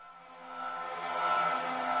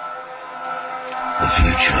The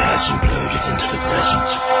future has imploded into the present.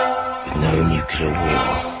 With no nuclear war,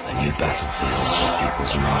 the new battlefields are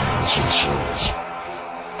people's minds and souls.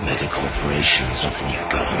 Mega corporations are the new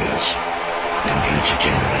governments.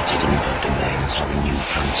 Computer-generated info domains are the new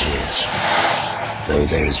frontiers. Though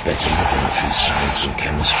there is better living through science and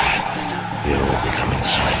chemistry, we are all becoming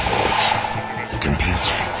cyborgs. The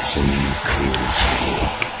computer is the new cool tool.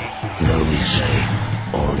 And though we say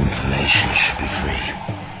all information should be free,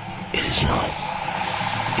 it is not.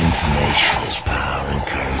 Information is power and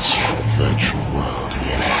currency of the virtual world we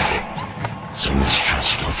inhabit. So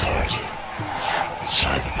mistrust authority.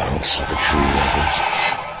 Cyberpunks are the true rebels.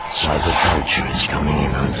 Cyberculture is coming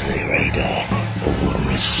in under the radar of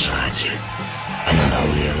ordinary society. An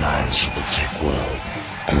unholy alliance of the tech world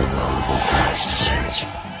and the world of organized dissent.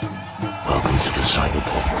 Welcome to the Cyber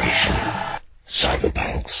Corporation.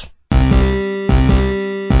 Cyberpunks.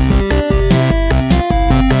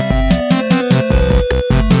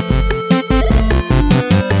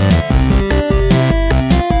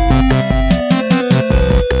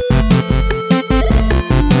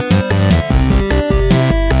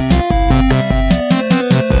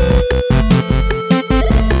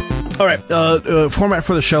 All right. Format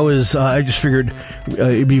for the show is I just figured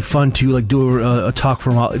it'd be fun to do a talk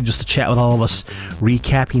from just a chat with all of us,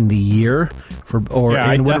 recapping the year.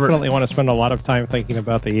 I definitely want to spend a lot of time thinking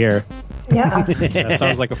about the year. Yeah, that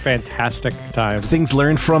sounds like a fantastic time. Things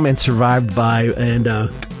learned from and survived by, and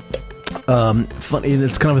fun.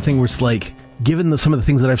 It's kind of a thing where it's like, given some of the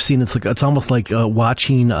things that I've seen, it's almost like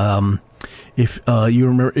watching. If you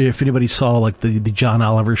remember, if anybody saw like the John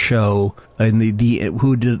Oliver show and they did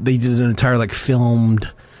an entire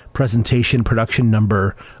filmed presentation production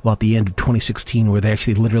number about the end of 2016 where they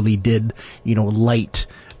actually literally did light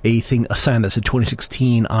a sign that said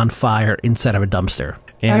 2016 on fire inside of a dumpster.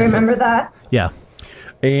 And I remember that. Yeah,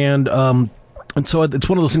 and so it's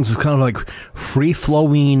one of those things that's kind of like free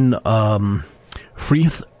flowing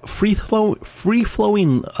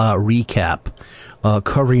recap.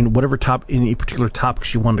 Covering whatever any particular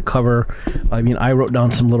topics you wanted to cover. I mean, I wrote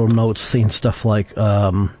down some little notes saying stuff like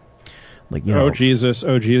oh Jesus,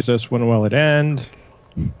 when will it end?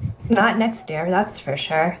 Not next year, that's for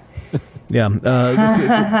sure. Yeah,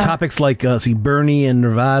 topics like Bernie and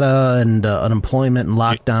Nevada and unemployment and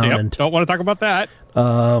lockdown. Yep, and don't want to talk about that.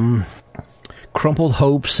 Crumpled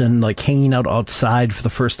hopes and hanging out outside for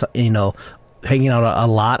the first time. Hanging out a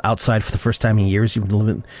lot outside for the first time in years. You've been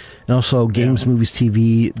living, and also games, movies,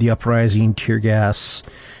 TV, The Uprising, Tear Gas,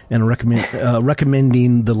 and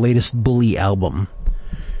recommending the latest Bully album.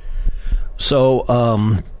 So,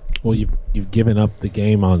 well, you've given up the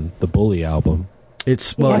game on the Bully album.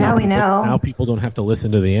 Now we know. Now people don't have to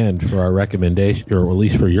listen to the end for our recommendation, or at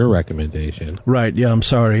least for your recommendation. Right? Yeah, I'm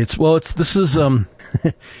sorry. It's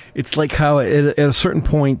like how at a certain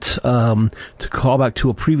point, to call back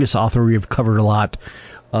to a previous author we've covered a lot,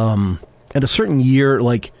 at a certain year,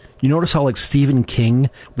 you notice how Stephen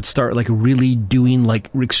King would start really doing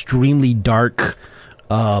extremely dark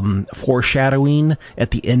foreshadowing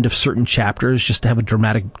at the end of certain chapters just to have a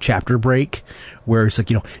dramatic chapter break where it's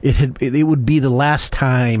it would be the last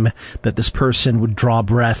time that this person would draw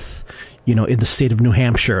breath in the state of New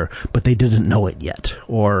Hampshire, but they didn't know it yet,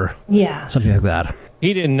 or something like that.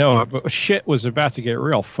 He didn't know it, but shit was about to get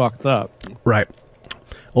real fucked up. Right.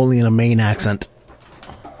 Only in a Maine accent.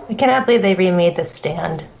 I cannot believe they remade The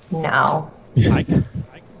Stand now. I can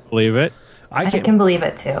believe it. I can believe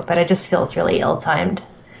it too, but it just feels really ill-timed.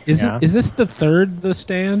 Is this the third The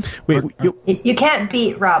Stand? Wait, you can't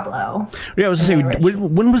beat Rob Lowe. Yeah, I was going to say,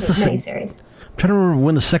 when was the miniseries? I'm trying to remember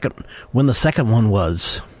when the second one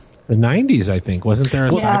was. The 90s, I think. Wasn't there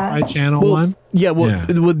a Sci-Fi Channel one? Yeah, more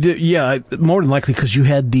than likely, because you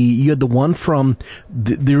had the one from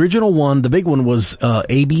the original one. The big one was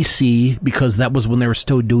ABC, because that was when they were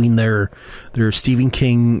still doing their Stephen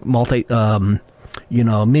King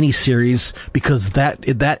miniseries, because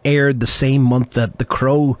that aired the same month that The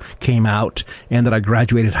Crow came out and that I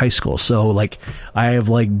graduated high school. So I have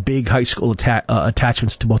big high school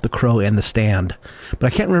attachments to both The Crow and The Stand, but I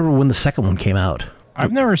can't remember when the second one came out.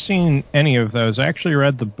 I've never seen any of those. I actually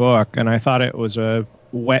read the book, and I thought it was a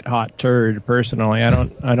wet hot turd. Personally, I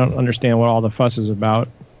don't understand what all the fuss is about.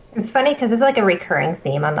 It's funny because it's a recurring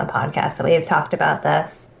theme on the podcast that we have talked about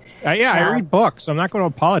this. I read books. I'm not going to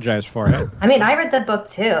apologize for it. I mean, I read the book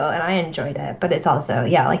too, and I enjoyed it. But it's also,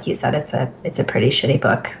 like you said, it's a pretty shitty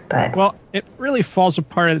book. But it really falls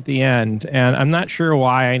apart at the end, and I'm not sure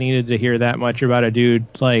why I needed to hear that much about a dude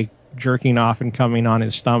jerking off and coming on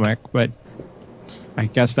his stomach, but I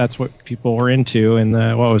guess that's what people were into in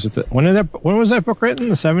the what was it? When was that book written?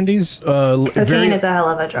 The 70s. Cocaine is a hell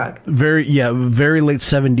of a drug. Very late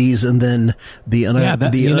 70s, and then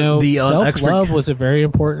self-love was a very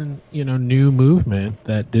important new movement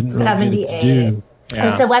that didn't really get its due.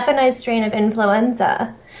 Yeah. It's a weaponized strain of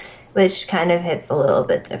influenza, which kind of hits a little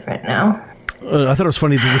bit different now. I thought it was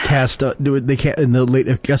funny that they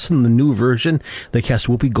cast in the new version they cast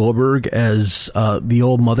Whoopi Goldberg as the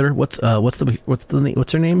old mother. What's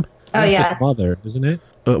her name? Oh yeah, just Mother, isn't it?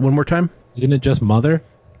 One more time. Isn't it just Mother?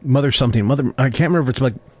 Mother something. Mother. I can't remember if it's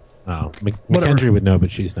like. Oh, McKendry would know,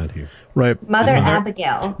 but she's not here. Right. Mother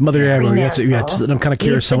Abigail. Mother Abigail. Yeah, I'm kind of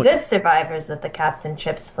curious. The good survivors of the Caps and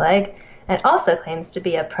Chips flag, and also claims to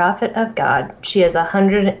be a prophet of God. She is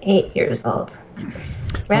 108 years old.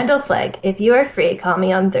 Randall Flagg, if you are free, call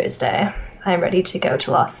me on Thursday. I'm ready to go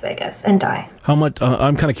to Las Vegas and die. How much?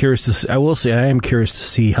 I'm kind of curious to see. I will say I am curious to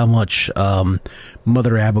see how much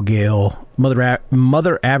Mother Abigail's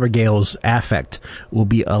affect will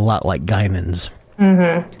be a lot like Guinan's.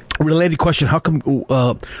 Mm-hmm. Related question: how come?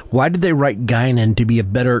 Why did they write Guinan to be a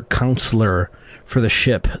better counselor for the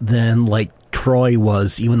ship than like Troy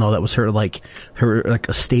was, even though that was her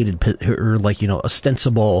a stated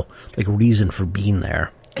ostensible reason for being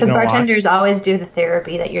there? Because bartenders always do the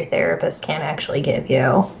therapy that your therapist can't actually give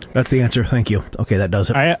you. That's the answer. Thank you. Okay, that does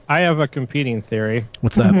it. I have a competing theory.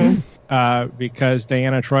 What's that? Mm-hmm. Because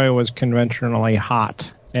Diana Troy was conventionally hot,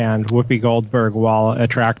 and Whoopi Goldberg, while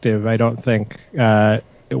attractive, I don't think it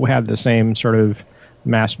had the same sort of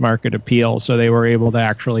mass market appeal. So they were able to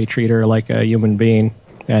actually treat her like a human being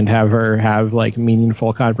and have her have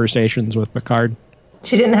meaningful conversations with Picard.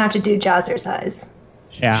 She didn't have to do jazzercise.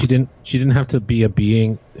 Yeah. She didn't have to be a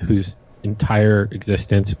being whose entire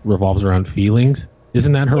existence revolves around feelings.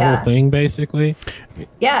 Isn't that her whole thing, basically?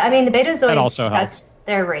 Yeah, I mean, the Betazoids, that also helps. That's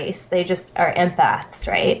their race. They just are empaths,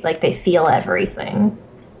 right? Like, they feel everything.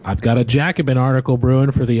 I've got a Jacobin article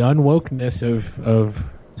brewing for the unwokeness of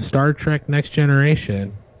Star Trek Next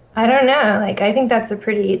Generation. I don't know. I think that's a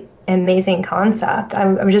pretty amazing concept.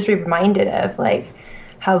 I'm just reminded of,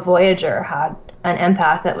 how Voyager had an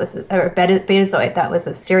empath that was, or Betazoid that was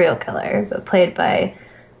a serial killer, but played by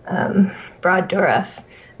Brad Dourif.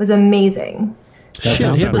 It was amazing. That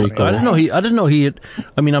sounds pretty cool. I didn't know he had.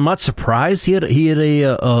 I mean, I'm not surprised he had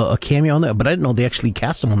a cameo on that, but I didn't know they actually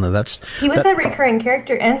cast him on that. He was a recurring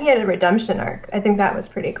character, and he had a redemption arc. I think that was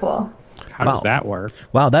pretty cool. How does that work?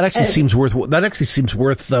 Wow, that actually seems worth.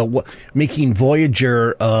 Making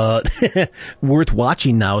Voyager worth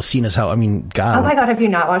watching now. Seeing as how God. Oh my God, have you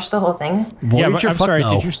not watched the whole thing? Voyager, I'm sorry.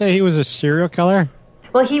 no. Did you say he was a serial killer?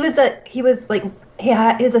 Well, he was a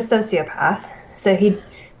sociopath. So he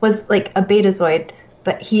was like a Betazoid,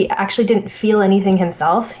 but he actually didn't feel anything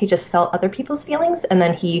himself. He just felt other people's feelings, and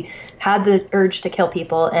then he had the urge to kill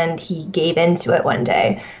people, and he gave into it one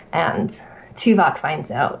day, and Tuvok finds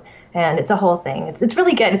out. And it's a whole thing. It's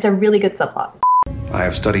really good. It's a really good subplot. I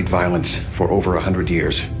have studied violence for over 100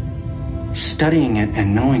 years. Studying it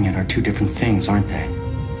and knowing it are two different things, aren't they?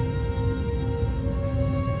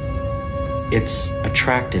 It's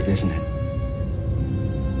attractive, isn't it?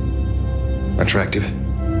 Attractive?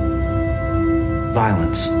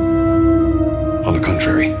 Violence. On the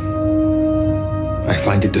contrary, I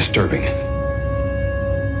find it disturbing.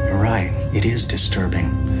 You're right. It is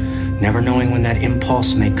disturbing. Never knowing when that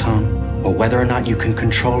impulse may come, or whether or not you can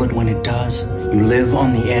control it when it does. You live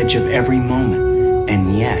on the edge of every moment,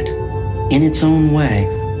 and yet, in its own way,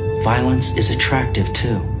 violence is attractive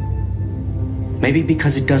too. Maybe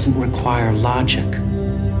because it doesn't require logic.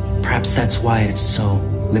 Perhaps that's why it's so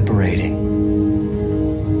liberating.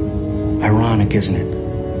 Ironic, isn't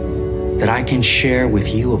it? That I can share with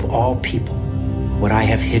you of all people what I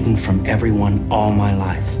have hidden from everyone all my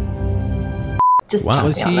life. Just Wow.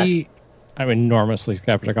 trust me on this. I'm enormously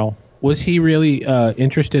skeptical. Was he really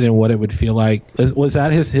interested in what it would feel like? Was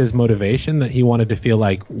that his motivation, that he wanted to feel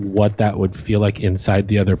like what that would feel like inside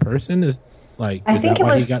the other person? I think it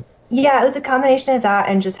was. Yeah, it was a combination of that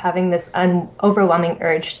and just having this overwhelming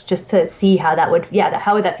urge just to see how that would. Yeah,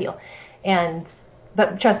 how would that feel?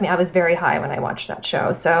 But trust me, I was very high when I watched that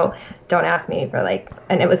show, so don't ask me for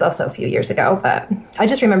and it was also a few years ago, but I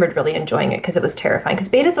just remembered really enjoying it because it was terrifying. Because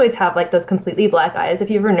Betazoids have those completely black eyes. If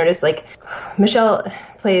you ever noticed, Michelle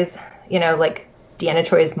plays, Deanna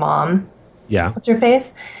Troy's mom. Yeah. What's her face?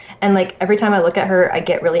 And every time I look at her, I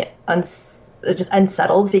get really just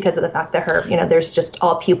unsettled because of the fact that her, there's just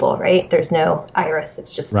all pupil, right? There's no iris.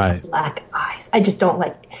 It's just black eyes. I just don't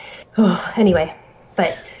like. Anyway,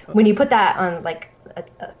 but when you put that on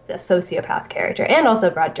a sociopath character, and also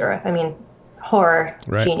Brad Dourif, horror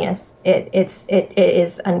genius. It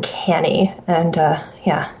is uncanny, and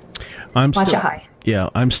watch it high. Yeah,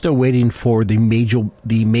 I'm still waiting for the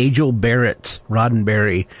Majel Barrett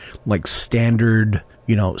Roddenberry, like standard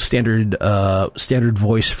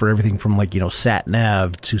voice for everything from like, sat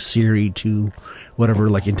nav to Siri to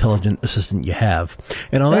whatever like intelligent assistant you have.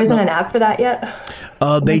 And there isn't an app for that yet.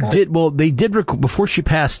 Before she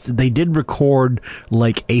passed, they did record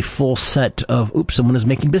like a full set of. Oops, someone is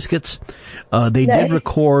making biscuits. Did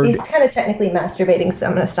record. He's kind of technically masturbating, so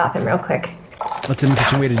I'm going to stop him real quick. That's an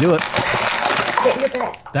interesting way to do it.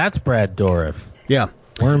 That's Brad Dourif. Yeah.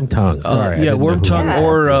 Worm Tongue. Sorry. Worm Tongue,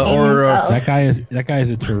 or that guy is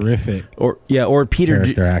a terrific. Or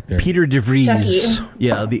Peter actor. Peter DeVries. Chucky.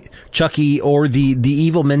 Yeah, the Chucky, or the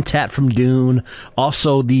evil Mentat from Dune.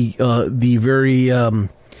 Also the very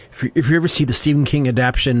if you ever see the Stephen King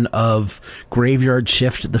adaptation of Graveyard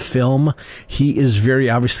Shift, the film, he is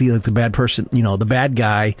very obviously like the bad person, the bad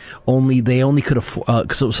guy. They only could afford,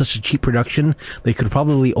 because it was such a cheap production, they could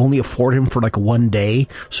probably only afford him for like one day.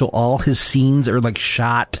 So all his scenes are like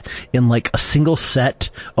shot in like a single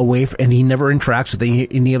set away and he never interacts with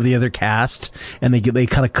any of the other cast. And they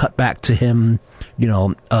kind of cut back to him,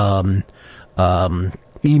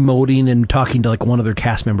 emoting and talking to like one other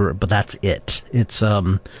cast member, but that's it. It's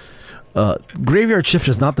Graveyard Shift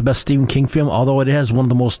is not the best Stephen King film, although it has one of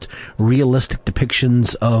the most realistic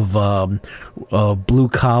depictions of blue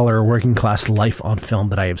collar working class life on film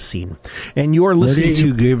that I have seen. And you are listening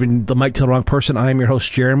to Giving the Mic to the Wrong Person. I am your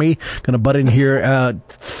host Jeremy. Going to butt in here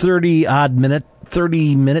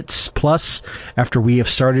 30 minutes plus after we have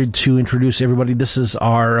started to introduce everybody. This is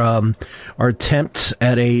our attempt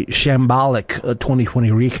at a shambolic 2020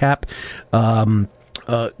 recap.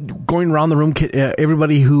 Going around the room,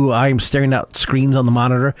 everybody who I am staring at screens on the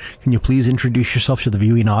monitor, can you please introduce yourself to the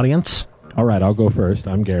viewing audience? All right, I'll go first.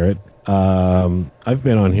 I'm Garrett. I've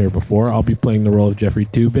been on here before. I'll be playing the role of Jeffrey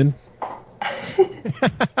Toobin.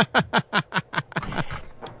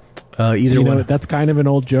 That's kind of an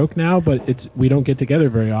old joke now, but we don't get together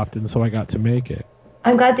very often, so I got to make it.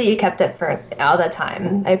 I'm glad that you kept it for all the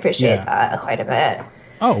time. I appreciate that quite a bit.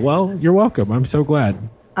 Oh, well, you're welcome. I'm so glad.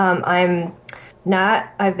 I've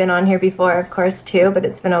been on here before, of course, too, but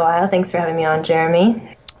it's been a while. Thanks for having me on,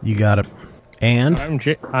 Jeremy. You got it. And? I'm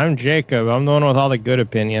Jacob. I'm the one with all the good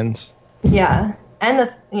opinions. Yeah.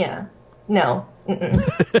 And No. No.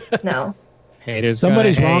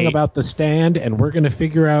 Somebody's wrong about The Stand, and we're going to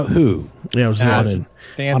figure out who. Yeah,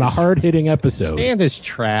 on a hard-hitting episode. Stand is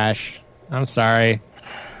trash. I'm sorry.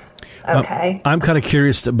 Okay. I'm kind of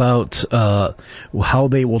curious about how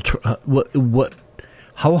they will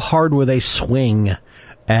how hard will they swing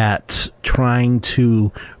at trying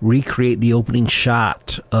to recreate the opening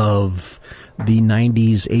shot of the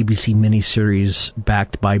 90s ABC miniseries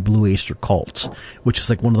backed by Blue Oyster Cult, which is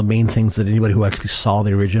like one of the main things that anybody who actually saw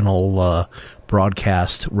the original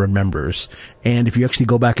broadcast remembers. And if you actually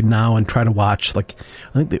go back now and try to watch, like,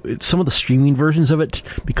 I think some of the streaming versions of it,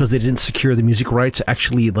 because they didn't secure the music rights,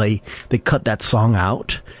 actually they cut that song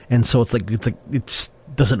out, and so it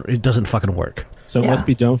doesn't fucking work. So it must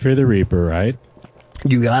be Don't Fear the Reaper, right?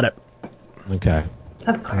 You got it. Okay.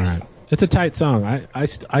 Of course. Right. It's a tight song. I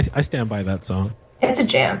stand by that song. It's a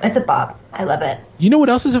jam. It's a bop. I love it. You know what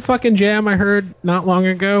else is a fucking jam I heard not long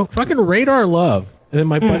ago? Fucking Radar Love. And then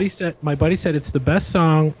my buddy said it's the best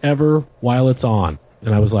song ever while it's on.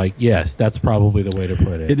 And I was like, yes, that's probably the way to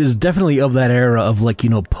put it. It is definitely of that era of like,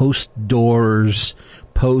 post Doors,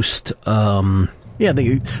 post the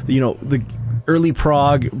early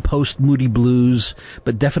prog, post Moody Blues,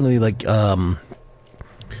 but definitely like that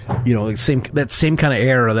same kind of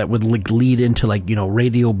era that would like lead into like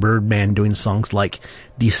Radio Birdman doing songs like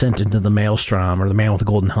Descent into the Maelstrom or The Man with the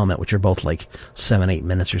Golden Helmet, which are both like 7-8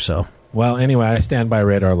 minutes or so. Well, anyway, I stand by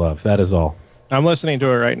Radar Love. That is all. I'm listening to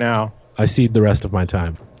it right now. I cede the rest of my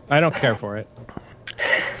time. I don't care for it.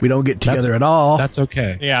 We don't get together at all. That's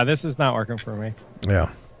okay. Yeah, this is not working for me. Yeah.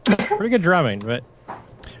 Pretty good drumming, but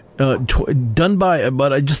done by,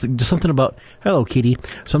 but I just something about, hello Kitty,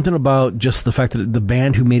 something about just the fact that the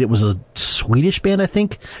band who made it was a Swedish band, I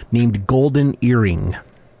think, named Golden Earring.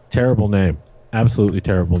 Terrible name. Absolutely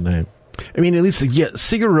terrible name. I mean, at least,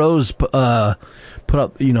 Sigur Rós put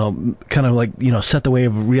up, kind of like, set the way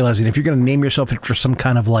of realizing if you're going to name yourself for some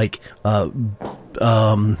kind of like,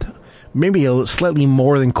 maybe a slightly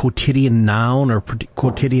more than quotidian noun or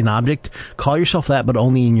quotidian object, call yourself that, but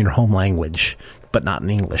only in your home language, but not in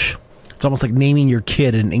English. It's almost like naming your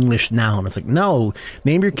kid an English noun. It's like, no,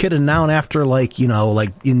 name your kid a noun after like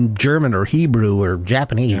in German or Hebrew or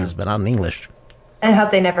Japanese, but not in English. And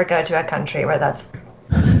hope they never go to a country where that's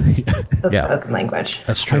the Yeah. spoken language.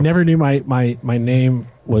 That's true. I never knew my name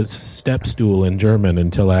was Stepstool in German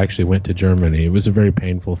until I actually went to Germany. It was a very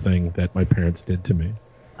painful thing that my parents did to me.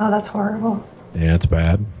 Oh, that's horrible. Yeah, it's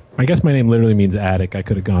bad. I guess my name literally means attic. I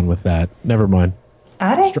could have gone with that. Never mind.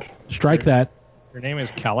 Attic? Strike that. Your name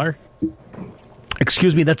is Keller?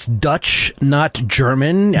 Excuse me, that's Dutch, not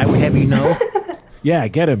German. I would have you know. Yeah,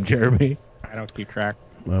 get him, Jeremy. I don't keep track.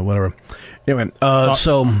 Whatever. Anyway,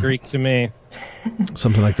 so Greek to me.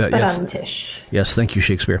 something like that. But Yes. Tish. Yes, thank you,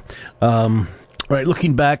 Shakespeare. Right,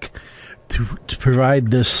 looking back to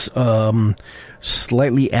provide this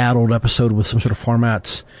slightly addled episode with some sort of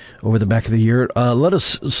formats over the back of the year, let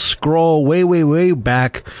us scroll way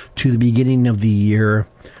back to the beginning of the year.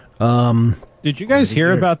 Did you guys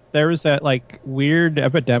hear about there was that like weird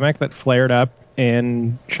epidemic that flared up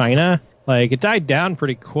in China? Like it died down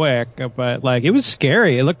pretty quick, but like it was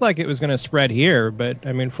scary. It looked like it was going to spread here, but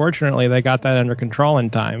I mean, fortunately, they got that under control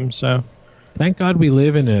in time. So, Thank God we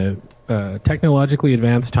live in a technologically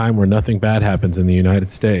advanced time where nothing bad happens in the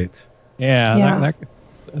United States. yeah.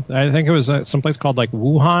 I think it was someplace called like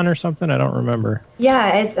Wuhan or something. I don't remember.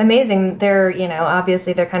 Yeah, it's amazing. They're,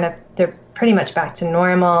 obviously they're pretty much back to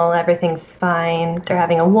normal. Everything's fine. They're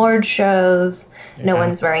having award shows. Yeah. No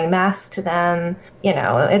one's wearing masks to them.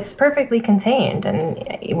 It's perfectly contained, and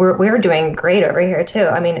we're doing great over here too.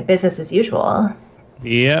 I mean, business as usual.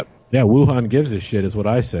 Yep. Yeah, Wuhan gives a shit is what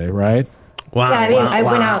I say, right? Wow. Yeah, I mean, I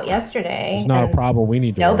went out yesterday. It's not a problem we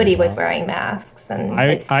need to Nobody worry was about. wearing masks, and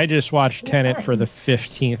I just watched Tenet fine. for the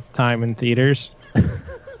 15th time in theaters.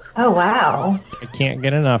 Oh wow! I can't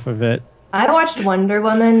get enough of it. I watched Wonder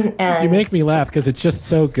Woman, and You make me laugh because it's just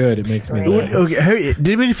so good. It makes me Right. laugh. Okay,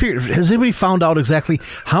 has anybody found out exactly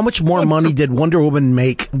how much more money did Wonder Woman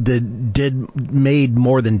made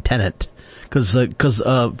more than Tenet? Because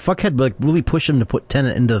Fuckhead like really pushed him to put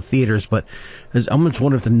Tenet into the theaters, but I'm just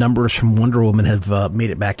wondering if the numbers from Wonder Woman have made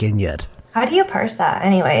it back in yet. How do you parse that?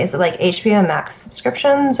 Anyway, is it like HBO Max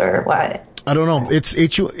subscriptions or what? I don't know. It's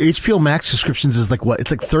HBO Max subscriptions is like what?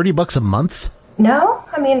 It's like $30 a month. No,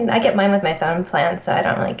 I mean I get mine with my phone plan, so I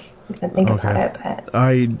don't even think about it. But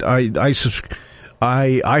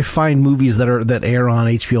I find movies that air on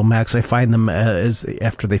HBO Max. I find them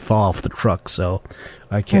after they fall off the truck, so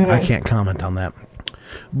I can't comment on that.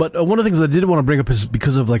 But one of the things I did want to bring up is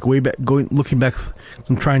because of like looking back.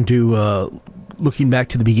 I'm trying to looking back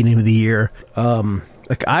to the beginning of the year.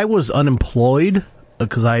 Like I was unemployed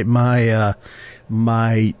because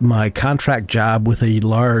my contract job with a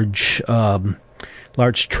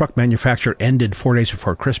large truck manufacturer ended 4 days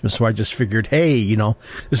before Christmas, so I just figured, hey,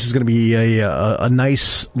 this is going to be a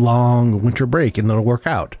nice long winter break, and it'll work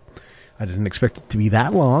out. I didn't expect it to be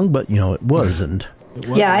that long, but it was, and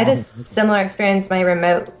yeah, I had a similar experience. My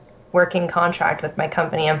remote working contract with my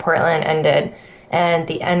company in Portland ended at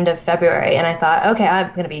the end of February, and I thought, okay, I'm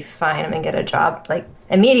going to be fine. I'm going to get a job like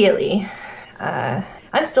immediately.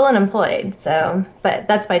 I'm still unemployed, but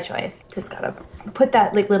that's my choice. Just gotta put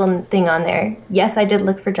that like little thing on there. Yes, I did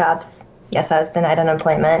look for jobs. Yes, I was denied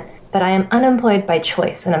unemployment, but I am unemployed by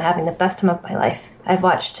choice, and I'm having the best time of my life. I've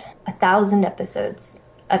watched 1,000 episodes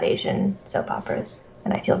of Asian soap operas,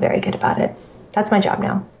 and I feel very good about it. That's my job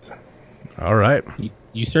now. all right.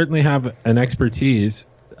 You certainly have an expertise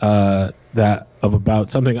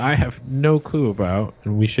about something I have no clue about,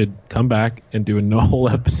 and we should come back and do a whole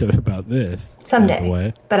episode about this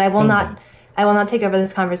Someday. But I will Someday. not take over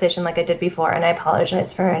this conversation like I did before, and I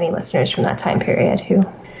apologize for any listeners from that time period who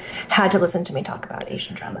had to listen to me talk about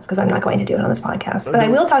Asian dramas, because I'm not going to do it on this podcast. But I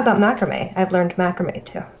will talk about macrame. I've learned macrame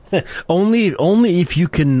too. Only if you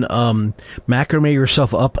can macrame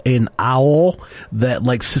yourself up an owl that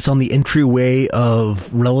like sits on the entryway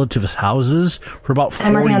of relatives' houses for about 40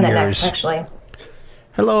 I'm working on that years. next, actually.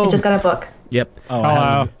 Hello. I just got a book. Yep. Oh,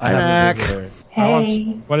 Hello. I have Mac. a visitor. Hey.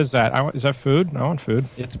 What is that? Is that food? I want food.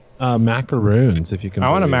 It's macaroons, if you can. I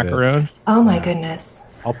want a believe it. macaroon. Oh my goodness.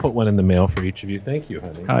 I'll put one in the mail for each of you. Thank you,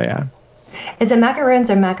 honey. Oh yeah. Is it macaroons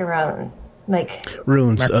or macaron? Like,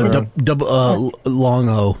 Runes. Macaroon. Long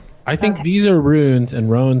O. I think Okay. these are runes,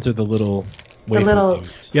 and roans are the little. the wafer little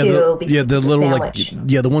cubes. The little sandwich.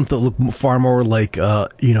 the ones that look far more like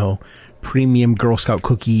premium Girl Scout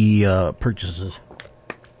cookie purchases.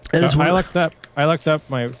 And it's So one I of- looked up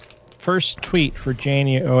my first tweet for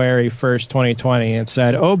January 1st, 2020, and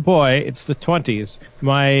said, "Oh boy, it's the 20s.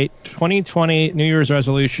 My 2020 New Year's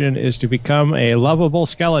resolution is to become a lovable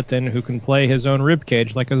skeleton who can play his own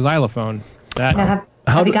ribcage like a xylophone." That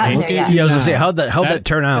Have you gotten there yet? Yeah, I was gonna say how'd that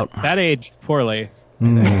turn out? That aged poorly.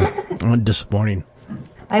 Disappointing.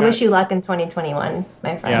 I wish you luck in 2021,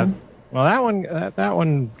 my Yeah. friend. Well, that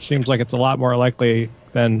one seems like it's a lot more likely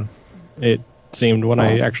than it seemed when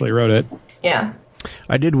I actually wrote it. Yeah.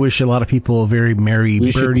 I did wish a lot of people a very merry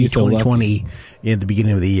birdie 2020 in the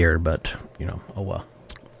beginning of the year, but, oh well.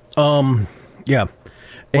 Yeah.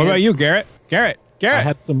 What about you, Garrett? Garrett. I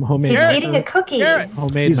had some homemade. He's eating a cookie.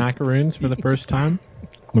 Homemade macaroons for the first time.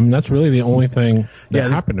 I mean, that's really the only thing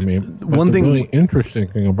that happened to me. One thing, really interesting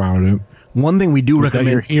thing about it. One thing we do recommend.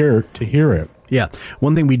 That you're here to hear it. Yeah.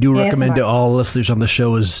 One thing we do recommend to all listeners on the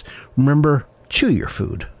show is remember, chew your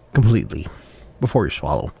food completely before you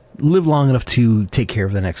swallow. Live long enough to take care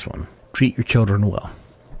of the next one. Treat your children well.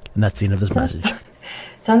 And that's the end of this message.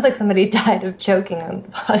 Sounds like somebody died of choking on the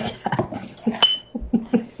podcast.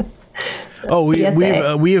 Oh, we have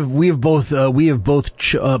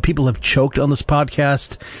both people have choked on this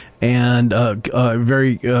podcast, and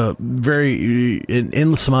very an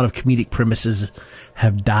endless amount of comedic premises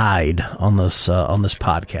have died on this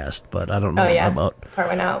podcast. But I don't know about part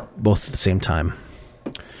went out both at the same time.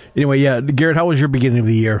 Anyway, yeah, Garrett, how was your beginning of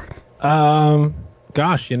the year?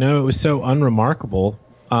 Gosh, it was so unremarkable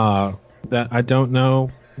that I don't know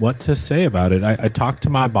what to say about it. I talked to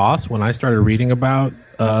my boss when I started reading about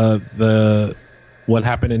what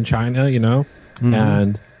happened in China,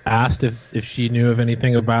 and asked if she knew of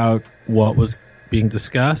anything about what was being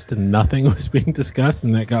discussed, and nothing was being discussed,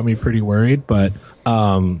 and that got me pretty worried. But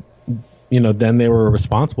then they were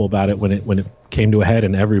responsible about it when it came to a head,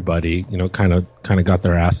 and everybody kind of got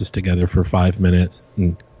their asses together for 5 minutes,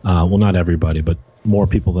 and well, not everybody, but more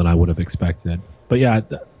people than I would have expected. But yeah,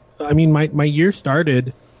 I mean, my year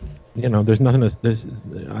started. There's nothing.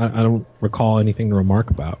 I don't recall anything to remark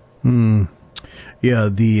about. Yeah,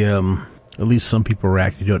 at least some people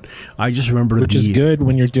reacted to it. I just remember which is good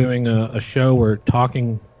when you're doing a show where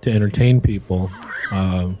talking to entertain people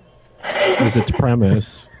is its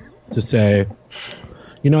premise to say,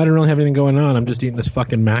 I don't really have anything going on. I'm just eating this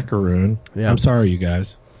fucking macaroon. Yeah. I'm sorry, you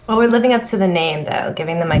guys. Well, we're living up to the name, though,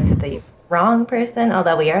 giving the mic to the wrong person.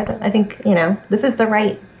 Although we are, I think, this is the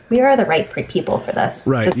right. We are the right people for this.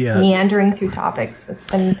 Right, just meandering through topics. It's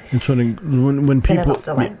been... When people...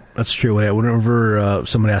 Yeah, that's true. Yeah, whenever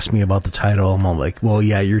someone asks me about the title, I'm all like, well,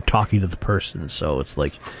 yeah, you're talking to the person. So it's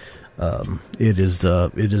like, it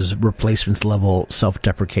is replacements level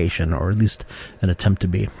self-deprecation, or at least an attempt to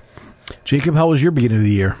be. Jacob, how was your beginning of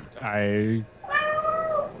the year? I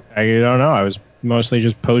don't know. I was mostly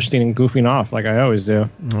just posting and goofing off like I always do.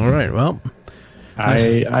 All right, well...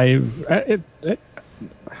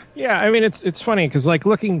 Yeah, I mean, it's funny because, like,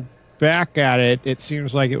 looking back at it, it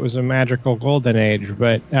seems like it was a magical golden age.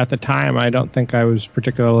 But at the time, I don't think I was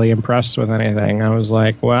particularly impressed with anything. I was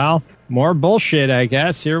like, well, more bullshit, I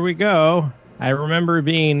guess. Here we go. I remember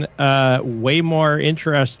being way more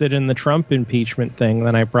interested in the Trump impeachment thing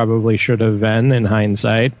than I probably should have been in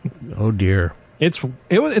hindsight. Oh, dear. It's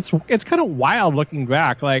kind of wild looking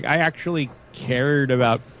back. Like, I actually cared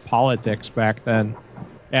about politics back then.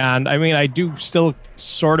 And I mean, I do still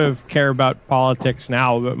sort of care about politics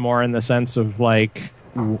now, but more in the sense of like,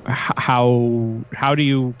 how do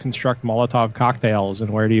you construct Molotov cocktails and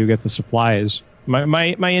where do you get the supplies?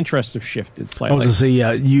 My interests have shifted slightly. I was going to say,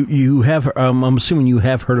 yeah, you have. I'm assuming you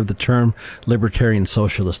have heard of the term libertarian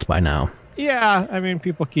socialist by now. Yeah, I mean,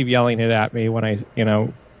 people keep yelling it at me when I,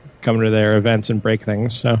 come to their events and break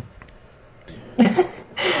things. So.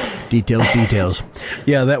 Details.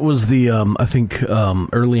 Yeah, that was the. I think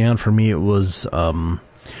early on for me, it was the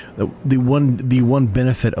one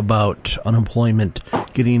benefit about unemployment,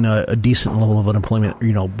 getting a decent level of unemployment.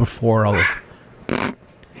 Before all of.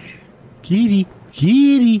 Kitty.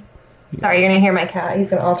 Sorry, you're gonna hear my cat. He's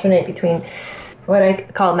gonna alternate between what I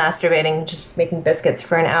call masturbating, just making biscuits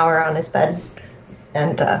for an hour on his bed,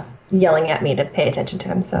 and yelling at me to pay attention to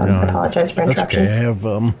him. So I apologize for interruptions. Okay. I have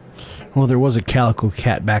Well, there was a calico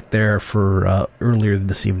cat back there for earlier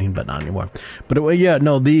this evening, but not anymore. But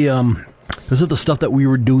this is the stuff that we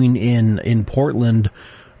were doing in Portland.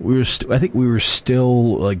 I think we were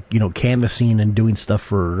still canvassing and doing stuff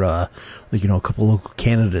for a couple local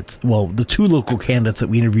candidates. Well, the two local candidates that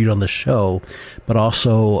we interviewed on the show, but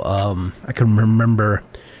also I can remember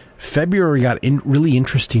February got really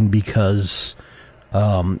interesting because.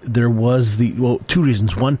 There was two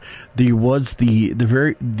reasons. One, there was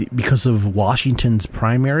because of Washington's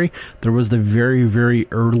primary, there was the very, very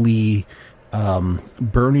early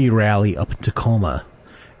Bernie rally up in Tacoma,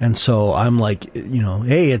 and so I'm like,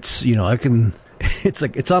 hey, it's I can. It's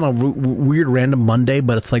like it's on a weird random Monday,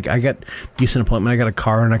 but it's like I got decent appointment. I got a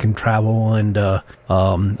car and I can travel, and a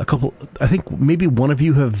couple. I think maybe one of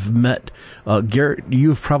you have met Garrett.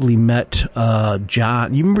 You've probably met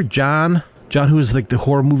John. You remember John? John, who is like the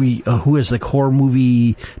horror movie, who has like horror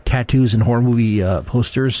movie tattoos and horror movie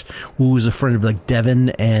posters, who is a friend of like Devin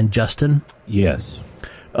and Justin. Yes.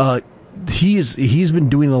 He's been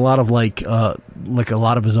doing a lot of like a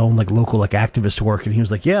lot of his own like local like activist work, and he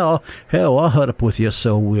was like, yeah, I'll head up with you.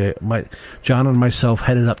 So John and myself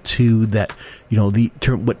headed up to that,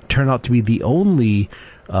 what turned out to be the only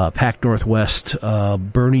PAC Northwest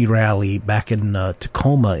Bernie rally back in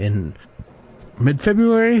Tacoma in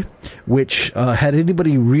mid-February, which had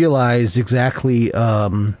anybody realized exactly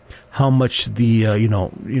how much the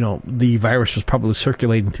the virus was probably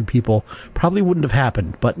circulating through people, probably wouldn't have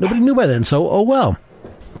happened. But nobody knew by then, so oh well.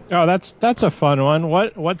 Oh, that's a fun one.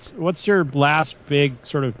 What's your last big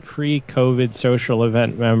sort of pre-COVID social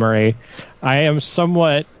event memory? I am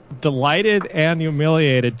somewhat delighted and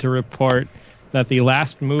humiliated to report that the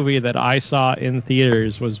last movie that I saw in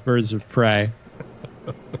theaters was Birds of Prey.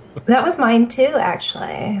 That was mine too, actually.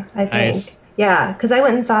 I think. Nice. Yeah, because I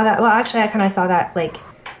went and saw that. Well, actually, I kind of saw that like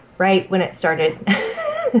right when it started.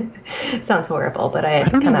 Sounds horrible, but I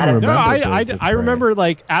had come out of. No, I remember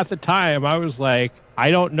like at the time I was like,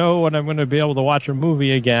 I don't know when I'm going to be able to watch a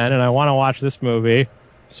movie again, and I want to watch this movie.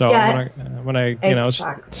 So yeah, when I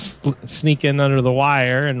sneak in under the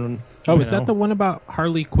wire and. Oh, is that the one about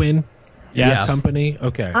Harley Quinn? Yes. Company?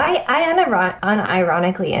 Okay. I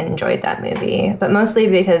unironically enjoyed that movie, but mostly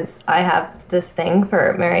because I have this thing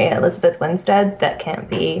for Mary Elizabeth Winstead that can't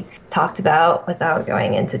be talked about without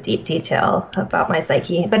going into deep detail about my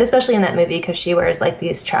psyche. But especially in that movie because she wears like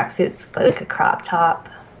these tracksuits, like a crop top.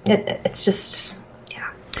 It's just, yeah.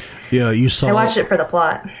 Yeah, you saw. I watched it for the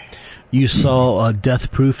plot. You saw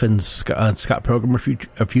Death Proof and Scott Pilgrim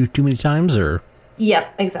a few too many times, or?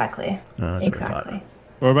 Yep, exactly. Exactly.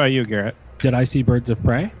 What about you, Garrett? Did I see Birds of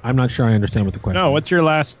Prey? I'm not sure I understand what the question is. No, what's your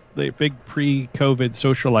last big pre-COVID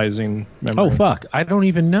socializing memory? Oh, fuck. I don't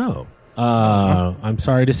even know. I'm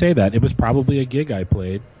sorry to say that. It was probably a gig I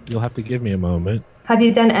played. You'll have to give me a moment. Have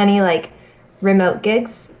you done any, like, remote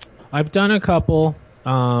gigs? I've done a couple.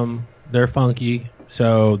 They're funky,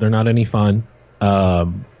 so they're not any fun.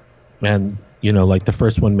 And, like the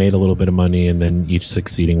first one made a little bit of money, and then each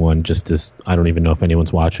succeeding one just is, I don't even know if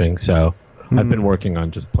anyone's watching, so... I've been working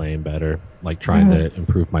on just playing better, like trying to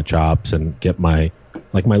improve my chops and get my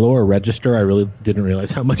lower register. I really didn't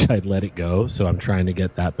realize how much I'd let it go, so I'm trying to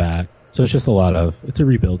get that back. So it's just it's a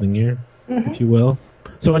rebuilding year, if you will.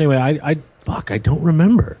 So anyway, I don't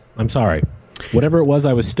remember. I'm sorry. Whatever it was,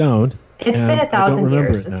 I was stoned. It's been 1,000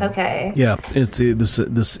 years. It's okay. Yeah, it's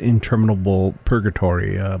this interminable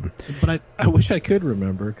purgatory. But I wish I could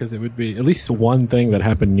remember, because it would be at least one thing that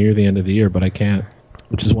happened near the end of the year, but I can't.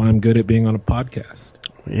 Which is why I'm good at being on a podcast.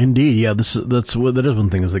 Indeed, yeah. That is one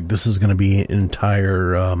thing. Is like this is going to be an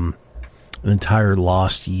entire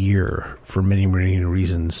lost year for many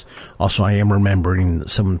reasons. Also, I am remembering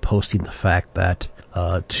someone posting the fact that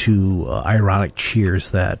two ironic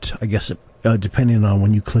cheers that I guess depending on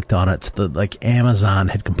when you clicked on it, Amazon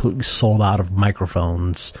had completely sold out of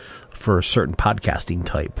microphones for a certain podcasting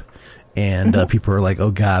type. And people are like,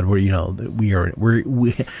 "Oh God, we are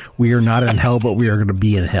not in hell, but we are going to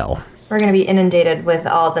be in hell. We're going to be inundated with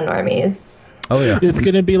all the normies." Oh yeah, it's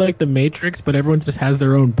going to be like the Matrix, but everyone just has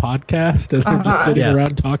their own podcast and they're just sitting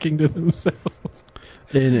around talking to themselves.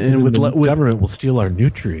 And with government will steal our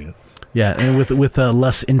nutrients. Yeah, and with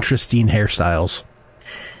less interesting hairstyles,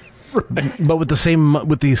 right. But with the same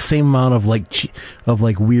amount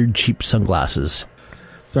of weird cheap sunglasses.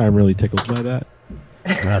 Sorry, I'm really tickled by that.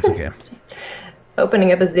 That's okay.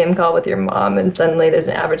 Opening up a Zoom call with your mom and suddenly there's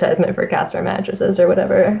an advertisement for Casper mattresses or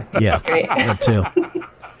whatever. Yeah, that's great. That too.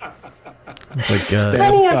 It's like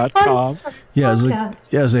Stamps.com. Yeah,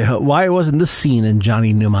 it's like, why wasn't this scene in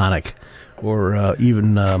Johnny Mnemonic, or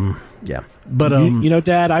even yeah? But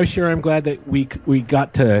Dad, I'm glad that we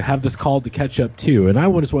got to have this call to catch up too. And I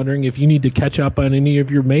was wondering if you need to catch up on any of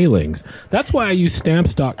your mailings. That's why I use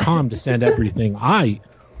Stamps.com to send everything.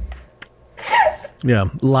 Yeah,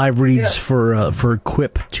 live reads for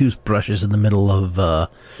Quip toothbrushes in the middle of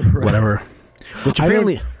whatever, which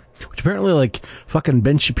apparently like fucking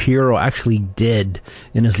Ben Shapiro actually did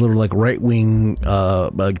in his little like right wing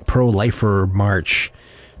pro-lifer march.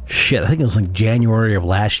 Shit, I think it was like January of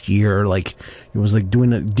last year. Like he was like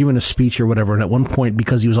doing a speech or whatever, and at one point,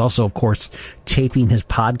 because he was also, of course, taping his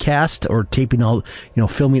podcast or taping all,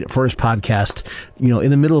 filming it for his podcast. In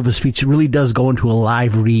the middle of his speech, it really does go into a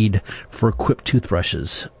live read for Quip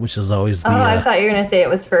toothbrushes, which is always the. Oh, I thought you were gonna say it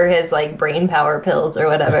was for his like brain power pills or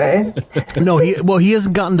whatever. No, he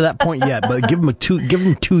hasn't gotten to that point yet, but give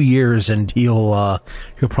him 2 years and he'll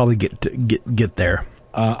probably get there.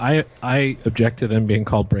 I object to them being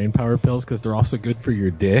called brain power pills because they're also good for your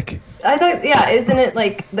dick. I thought, yeah, isn't it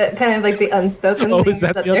like that kind of like the unspoken thing is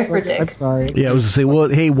that the they're for unspoken? I'm dicks? sorry. Yeah, I was gonna say, well,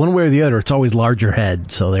 hey, one way or the other, it's always larger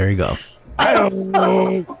head. So there you go.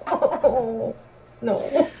 Oh,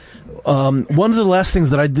 no. One of the last things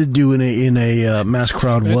that I did do in a mass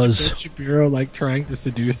crowd was Ben Shapiro like trying to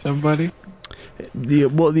seduce somebody. Hey,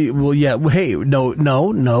 no.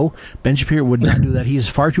 Ben Shapiro would not do that. He's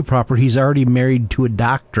far too proper. He's already married to a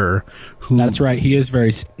doctor who. That's right. He is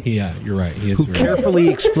very. Yeah, you're right. He is. Who carefully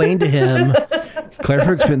explained to him.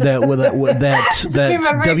 Clarify that WAP. That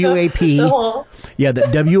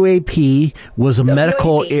WAP was a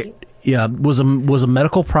medical. Was a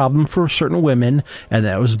medical problem for certain women, and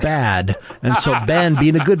that was bad. And so Ben,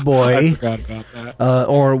 being a good boy, I forgot about that.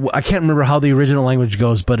 Or I can't remember how the original language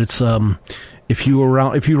goes, but it's if you were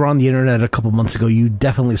on the internet a couple months ago, you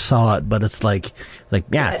definitely saw it. But it's like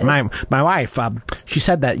yeah, my wife, she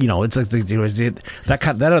said that it's like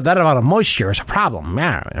that amount of moisture is a problem.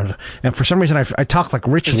 Yeah, and for some reason I talk like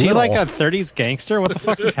Rich. Is Little. he like a 30s gangster? What the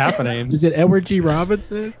fuck is happening? Is it Edward G.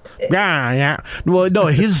 Robinson? Yeah. Well, no,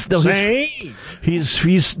 he's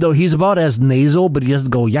about as nasal, but he doesn't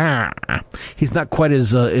go yeah. He's not quite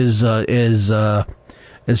as Chief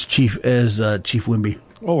Wimby.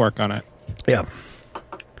 We'll work on it. Yeah,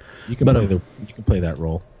 you can play that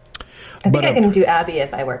role. I think I can do Abby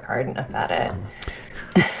if I work hard enough at it.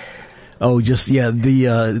 How'd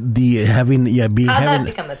that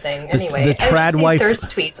become a thing anyway? The trad wife thirst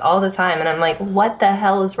tweets all the time, and I'm like, what the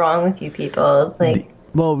hell is wrong with you people?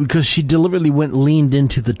 Because she deliberately leaned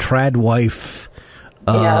into the trad wife,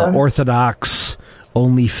 Orthodox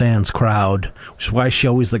OnlyFans crowd, which is why she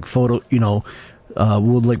always would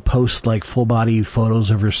post full body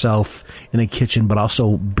photos of herself in a kitchen, but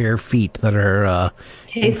also bare feet that are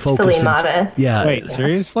tastefully modest. Yeah. Wait,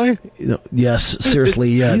 seriously? Yes, seriously.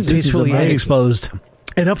 Yeah, tastefully and exposed.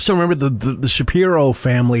 It helps to remember the Shapiro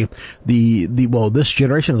family. This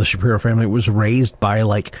generation of the Shapiro family was raised by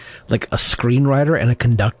like a screenwriter and a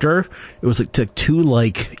conductor. It was two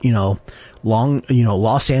long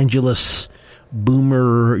Los Angeles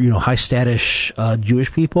boomer, high status Jewish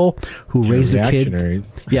people who raised their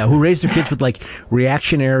kids. Yeah, who raised their kids with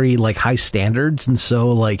reactionary high standards, and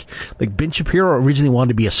so Ben Shapiro originally wanted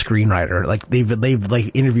to be a screenwriter. They've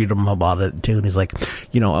interviewed him about it too, and he's like,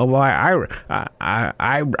 I wrote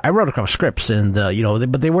a couple scripts, and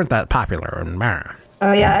but they weren't that popular. And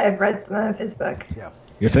oh yeah, I've read some of his book. Yeah,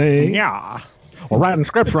 you see, yeah, we're writing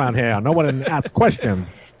scripts around here. No one asks questions.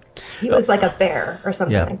 He was like a bear or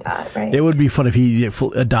something like that, right? It would be fun if he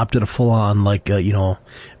adopted a full-on,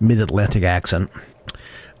 mid-Atlantic accent.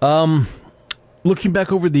 Looking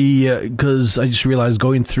back over because I just realized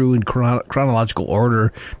going through in chronological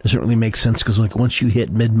order doesn't really make sense, because once you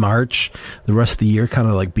hit mid-March, the rest of the year kind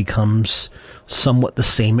of becomes somewhat the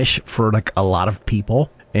same-ish for a lot of people.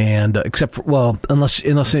 And except for,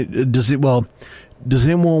 does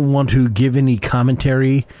anyone want to give any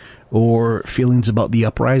commentary or feelings about the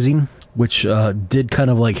uprising, which did kind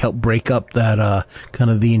of help break up that kind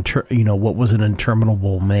of what was an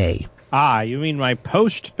interminable May? You mean my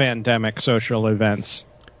post-pandemic social events?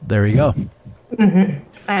 There you go. Mm-hmm.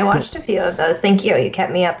 I watched a few of those. Thank you. You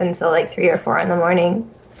kept me up until 3 or 4 in the morning.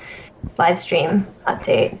 It's live stream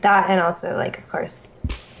update that, and also of course,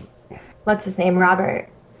 what's his name? Robert,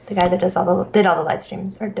 the guy that did all the live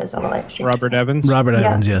streams, or does all the live streams. Robert Evans. Robert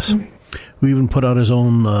Evans, yes. Mm-hmm. Who even put out his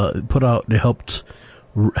own,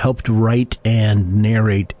 helped write and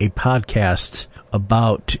narrate a podcast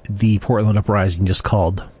about the Portland uprising, just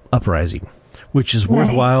called Uprising, which is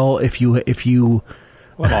worthwhile if you. A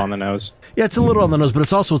little on the nose. Yeah, it's a little on the nose, but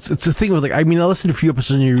it's also it's a thing with I listened to a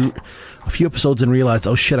few episodes and realized,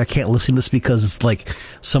 oh shit, I can't listen to this because it's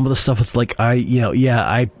some of the stuff it's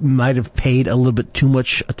I might have paid a little bit too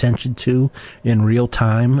much attention to in real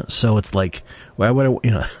time, so it's why would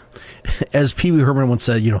I, as Pee Wee Herman once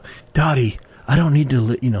said, Dottie, I don't need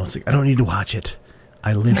to, I don't need to watch it.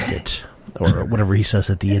 I lived it. Or whatever he says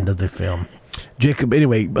at the end of the film. Jacob,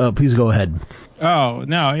 anyway, please go ahead. Oh,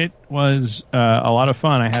 no, it was a lot of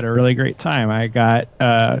fun. I had a really great time. I got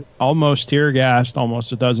almost tear gassed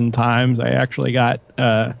almost a dozen times. I actually got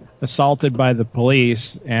assaulted by the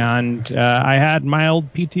police, and I had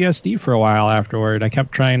mild PTSD for a while afterward. I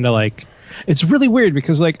kept trying to it's really weird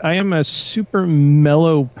because I am a super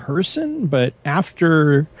mellow person, but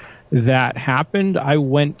after that happened, I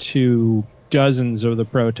went to dozens of the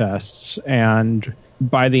protests, and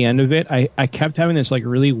by the end of it, I kept having this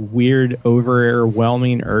really weird,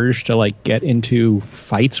 overwhelming urge to get into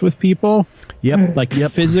fights with people.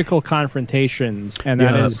 Yep. Physical confrontations, and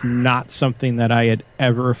that is not something that I had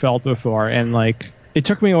ever felt before. And it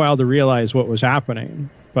took me a while to realize what was happening.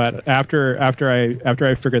 But after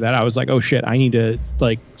I figured that out, I was like, oh shit, I need to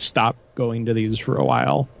like stop going to these for a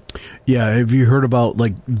while. Yeah, have you heard about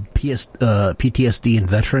like PTSD in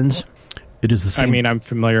veterans? It is the same. I mean, I'm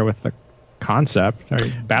familiar with the concept.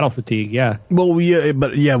 Battle fatigue, yeah. Well, yeah,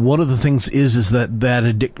 but yeah, one of the things is that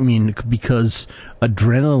because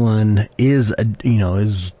adrenaline is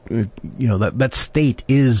that state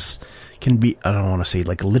can be, I don't want to say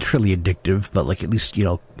like literally addictive, but like at least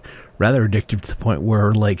rather addictive to the point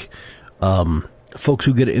where like folks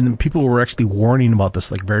who get it, and people were actually warning about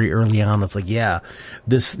this like very early on. It's like, yeah,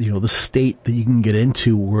 this this state that you can get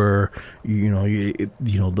into where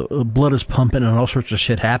the blood is pumping and all sorts of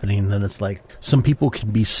shit happening, and then it's like some people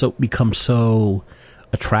can become so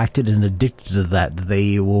attracted and addicted to that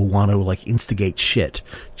they will want to like instigate shit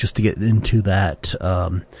just to get into that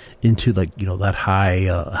that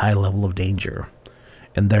high level of danger,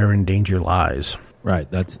 and therein danger lies. Right,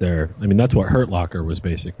 that's what Hurt Locker was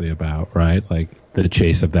basically about, right? Like the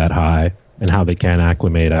chase of that high and how they can't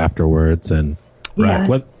acclimate afterwards, and yeah.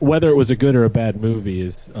 Right, whether it was a good or a bad movie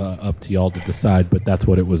is up to y'all to decide, but that's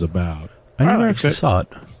what it was about. I never actually saw it.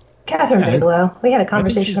 Catherine Bigelow. We had a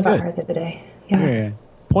conversation about her the other day. Yeah.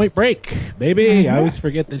 Point Break, baby. Mm-hmm. I always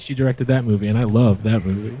forget that she directed that movie, and I love that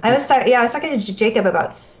movie. I was talking to Jacob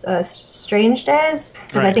about Strange Days,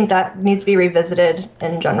 because I think that needs to be revisited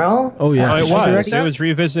in general. Oh, yeah. It was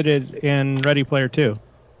revisited in Ready Player 2.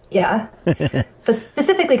 Yeah.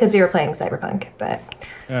 Specifically because we were playing Cyberpunk, but...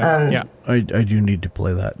 yeah. I do need to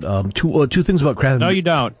play that. Two things about Catherine. No, you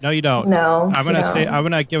don't. No. I'm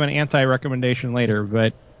gonna give an anti-recommendation later,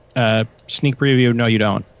 but sneak preview, no, you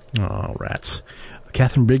don't. Oh, rats.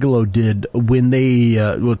 Catherine Bigelow did, when they,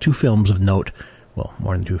 two films of note, well,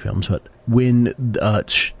 more than two films, but when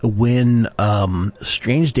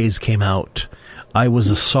Strange Days came out, it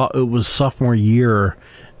was sophomore year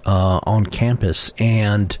on campus,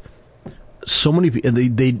 and so many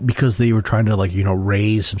they because they were trying to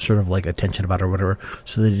raise some sort of like attention about it or whatever,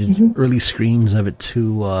 so they did early screenings of it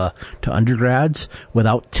to undergrads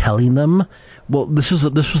without telling them. Well, this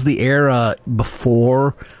was the era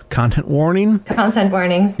before content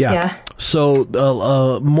warnings. Yeah.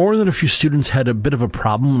 So more than a few students had a bit of a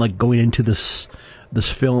problem like going into this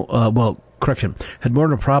film. Had more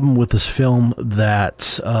of a problem with this film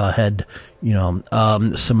that had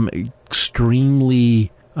some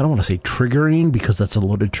extremely, I don't want to say triggering because that's a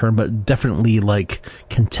loaded term, but definitely like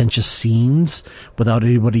contentious scenes without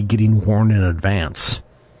anybody getting warned in advance.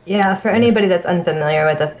 Yeah, for anybody that's unfamiliar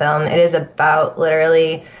with the film, it is about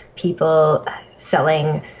literally people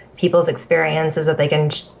selling people's experiences that they can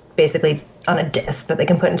basically on a disc that they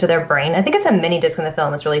can put into their brain. I think it's a mini disc in the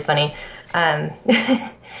film. It's really funny.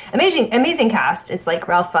 Amazing cast. It's like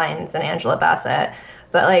Ralph Fiennes and Angela Bassett.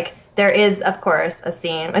 But like there is, of course, a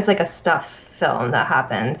scene. It's like a stuff film that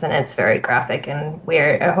happens, and it's very graphic and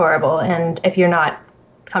weird and horrible. And if you're not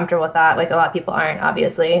comfortable with that, like a lot of people aren't,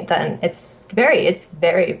 obviously, then it's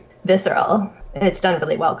very visceral. And it's done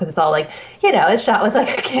really well because it's all like, it's shot with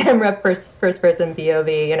like a camera first person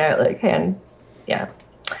POV, yeah.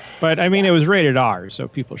 But I mean, it was rated R, so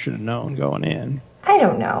people should have known going in. I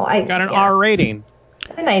don't know. Got an R rating.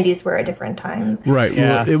 The 90s were a different time. Right.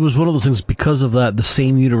 Yeah. Well, it was one of those things because of that. The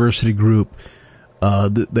same university group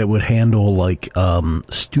that would handle like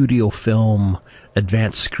studio film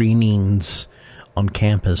advanced screenings on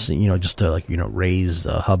campus, just to raise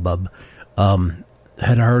hubbub.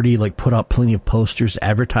 Had already put out plenty of posters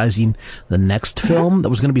advertising the next film that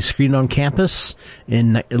was going to be screened on campus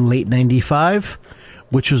in late '95,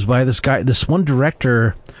 which was by this one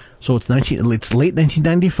director. So it's late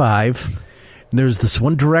 1995. And there's this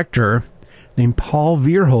one director named Paul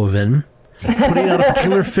Verhoeven putting out a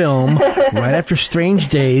particular film right after Strange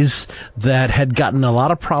Days that had gotten a lot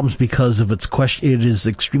of problems because of it is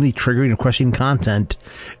extremely triggering and questioning content.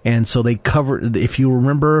 And so they covered, if you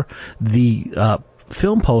remember the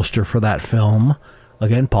film poster for that film,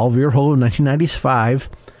 again, Paul Verhoeven, 1995.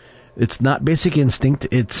 It's not Basic Instinct.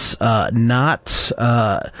 It's not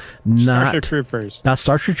Starship Troopers. Not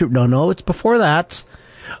Starship Troopers. No, it's before that.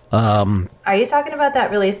 Are you talking about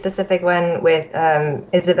that really specific one with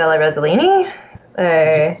Isabella Rossellini?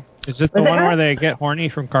 Is it the one where they get horny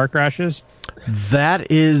from car crashes? That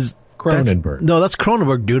is Cronenberg. That's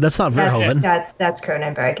Cronenberg, dude. That's not Verhoeven. That's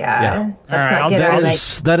Cronenberg. Yeah.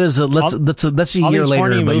 That's a year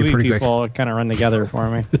later. But you're pretty people kind of run together for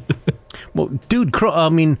me. Well, dude,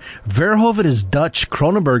 Verhoeven is Dutch.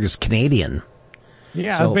 Cronenberg is Canadian.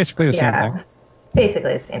 Yeah, so, basically the same thing.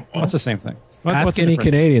 Basically the same thing. Well, it's the same thing. Ask any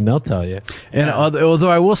Canadian, they'll tell you. And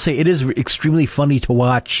although I will say it is extremely funny to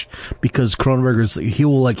watch because Cronenberger's he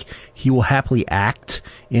will happily act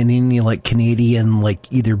in any like Canadian like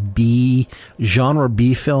either genre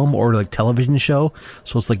B film or like television show.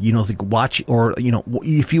 So it's like watch or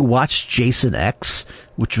if you watch Jason X,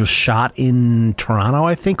 which was shot in Toronto,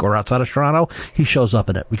 I think, or outside of Toronto, he shows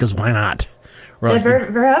up in it because why not? Right. The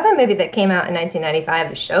Verhoeven movie that came out in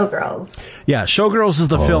 1995 is Showgirls. Yeah, Showgirls is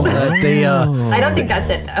the film that they... I don't think that's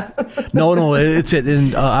it, No, though. it's it.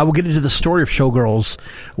 And I will get into the story of Showgirls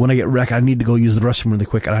when I get back. I need to go use the restroom really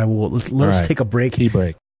quick, and I will... Let us take a break. Tea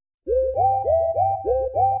break.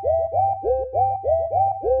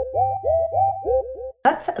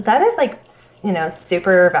 That is, like,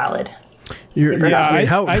 super valid.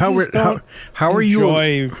 How are you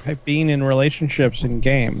enjoy being in relationships and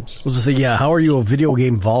games? I was to say, how are you a video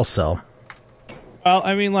game Volcel? Well,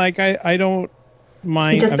 I mean, like I don't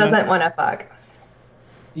mind. He just doesn't want to fuck.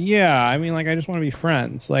 Yeah, I mean, like I just want to be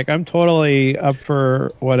friends. Like I'm totally up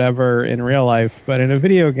for whatever in real life, but in a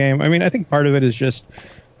video game, I mean, I think part of it is just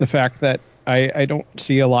the fact that I don't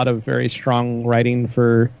see a lot of very strong writing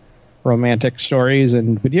for romantic stories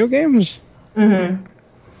in video games. Mm-hmm.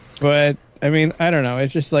 But I mean, I don't know.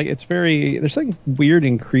 It's just like there's something weird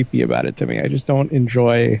and creepy about it to me. I just don't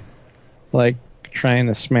enjoy like trying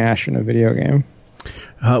to smash in a video game.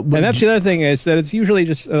 And that's the other thing is that it's usually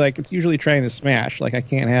trying to smash. Like I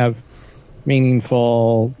can't have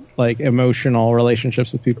meaningful, like emotional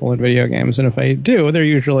relationships with people in video games, and if I do, they're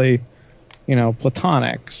usually,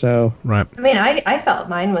 platonic. So right. I mean, I felt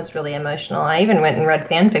mine was really emotional. I even went and read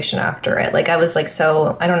fan fiction after it. Like I was like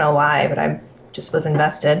I don't know why, but I just was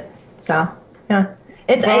invested. So yeah,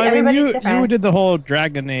 everybody's different. You did the whole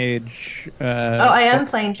Dragon Age. I am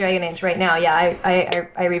playing Dragon Age right now. Yeah,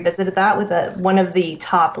 I revisited that with one of the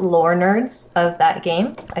top lore nerds of that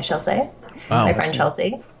game. I shall say, my friend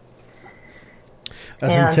Chelsea.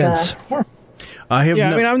 That's intense. Yeah. I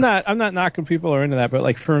mean, I'm not knocking people who are into that, but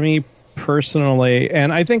like for me personally,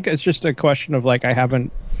 and I think it's just a question of like I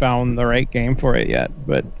haven't found the right game for it yet.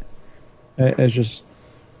 But it's just,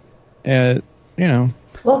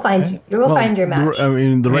 We'll find you. We'll find your match. I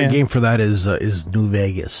mean, the right game for that is New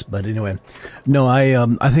Vegas. But anyway, no,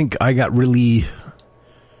 I think I got really.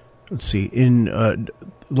 Let's see. In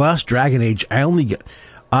last Dragon Age,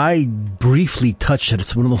 I briefly touched it.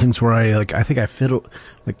 It's one of those things where I think I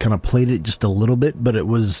kind of played it just a little bit, but it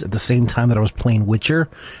was at the same time that I was playing Witcher,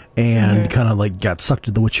 and kind of like got sucked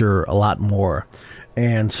into The Witcher a lot more.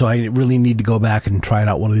 And so I really need to go back and try it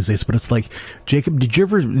out one of these days. But it's like, Jacob, did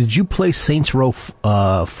you play Saints Row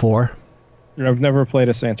 4? I've never played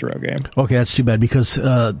a Saints Row game. Okay, that's too bad because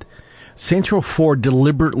Saints Row 4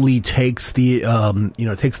 deliberately takes the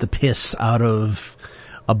takes the piss out of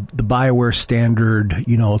the BioWare standard.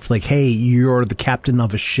 It's like, hey, you're the captain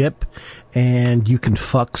of a ship, and you can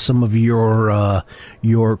fuck some of your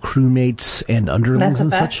crewmates and underlings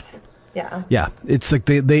and such. Yeah. It's like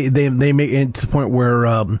they make it to the point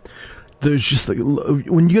where there's just like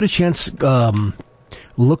when you get a chance,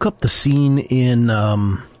 look up the scene in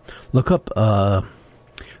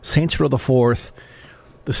Saints Row the 4th,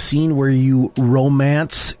 the scene where you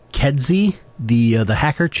romance Kedzie, the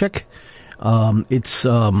hacker chick. It's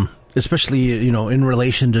especially in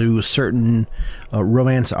relation to certain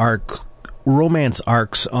romance arcs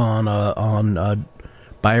on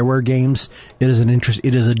BioWare games. It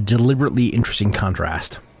is a deliberately interesting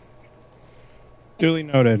contrast. Duly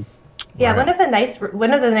noted. Yeah, right. One of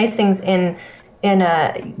the nice things in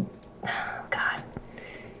I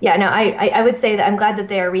would say that I'm glad that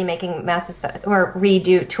they are remaking Mass Effect or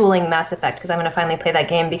retooling Mass Effect because I'm going to finally play that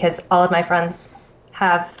game because all of my friends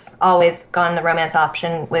have always gone the romance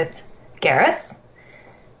option with Garrus.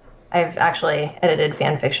 I've actually edited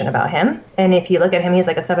fan fiction about him, and if you look at him, he's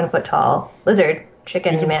like a 7-foot tall lizard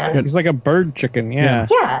chicken man. He's like a bird chicken, yeah.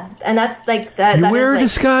 Yeah, and that's like that. You wear a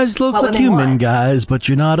disguise, look like human guys, but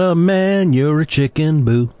you're not a man. You're a chicken,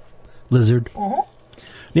 boo, lizard. Mm-hmm.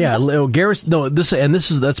 Yeah, Garrett. No,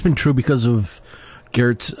 that's been true because of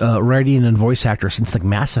Garrett's writing and voice actor since like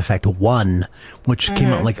Mass Effect 1, which came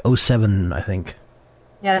out like 2007, I think.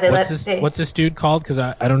 Yeah, what's this dude called? Because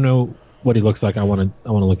I don't know what he looks like. I want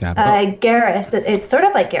to look at him. Garrus. It's sort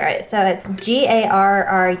of like Garrett. So it's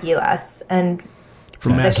Garrus and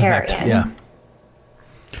from Mass Effect. Yeah.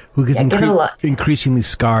 Who gets increasingly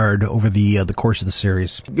scarred over the course of the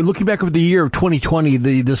series. Looking back over the year of 2020,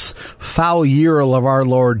 this foul year of our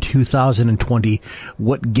Lord 2020,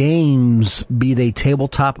 what games, be they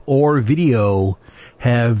tabletop or video,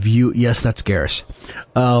 have you... Yes, that's Garrus.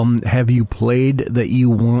 Have you played that you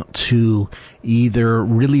want to either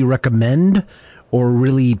really recommend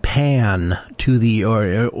really pan to the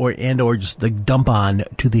or just like dump on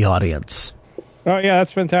to the audience? Oh yeah,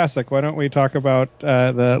 that's fantastic. Why don't we talk about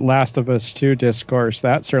the Last of Us 2 discourse?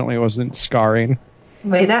 That certainly wasn't scarring.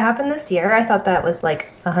 Wait, that happened this year? I thought that was like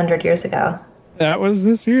 100 years ago. That was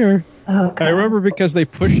this year. Oh, God. I remember because they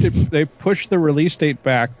pushed it. They pushed the release date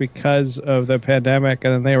back because of the pandemic,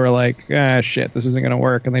 and then they were like, shit, this isn't going to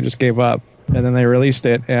work," and they just gave up. And then they released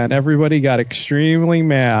it, and everybody got extremely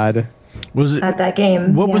mad. Was it at that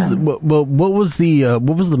game? What was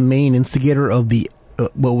the main instigator of the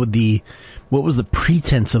what was the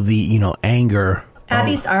pretense of the anger?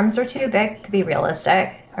 Abby's arms were too big to be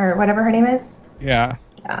realistic, or whatever her name is. Yeah.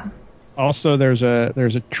 Yeah. Also, there's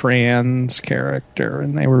a trans character,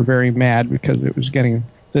 and they were very mad because it was getting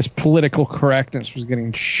this political correctness was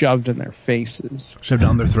getting shoved in their faces, shoved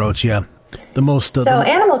down their throats. Yeah, the most.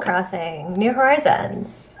 Animal Crossing, New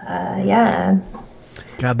Horizons. Yeah.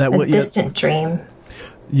 God, that was a distant dream.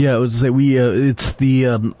 Yeah, I would say it's the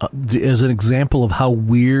as an example of how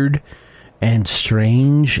weird and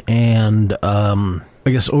strange and I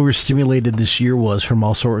guess overstimulated this year was from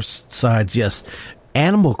all sorts of sides. Yes.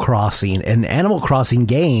 Animal Crossing, an Animal Crossing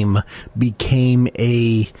game became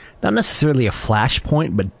not necessarily a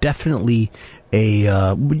flashpoint, but definitely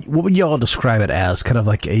what would y'all describe it as? Kind of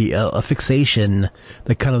like a fixation,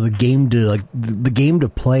 that kind of the game to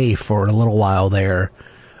play for a little while there.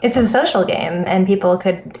 It's a social game, and people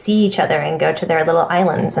could see each other and go to their little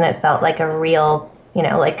islands, and it felt like a real,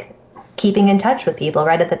 like keeping in touch with people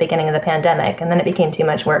right at the beginning of the pandemic. And then it became too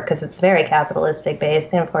much work because it's very capitalistic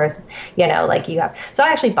based. And of course, like you have, so I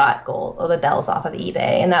actually bought the bells off of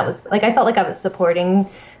eBay, and that was like, I felt like I was supporting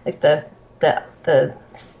like the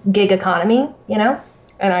gig economy, and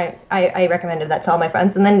I recommended that to all my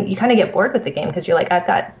friends. And then you kind of get bored with the game because you're like, I've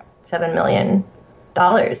got $7 million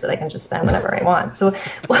that I can just spend whenever I want. So,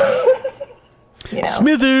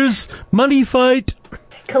 Smithers, money fight.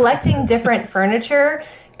 Collecting different furniture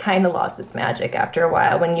kind of lost its magic after a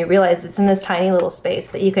while when you realize it's in this tiny little space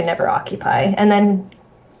that you can never occupy. And then,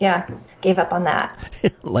 gave up on that.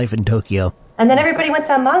 Life in Tokyo. And then everybody went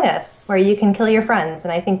to Among Us, where you can kill your friends.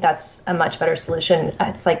 And I think that's a much better solution.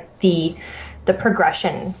 It's like the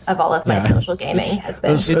progression of all of my social gaming has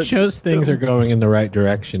been. It shows things are going in the right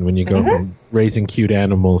direction when you go from raising cute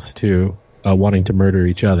animals to wanting to murder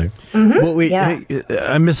each other. Mm-hmm. Well, wait, hey,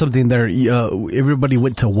 I missed something there. Everybody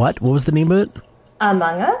went to what? What was the name of it?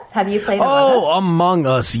 Among Us? Have you played Among Us? Oh, Among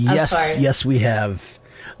Us. Yes, we have.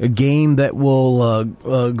 A game that will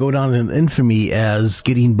go down in infamy as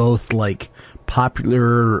getting both like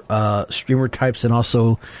popular streamer types and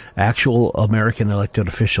also actual American elected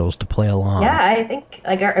officials to play along. Yeah, I think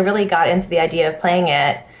I really got into the idea of playing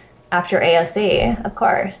it after AOC, of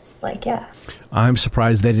course. I'm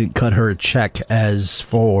surprised they didn't cut her a check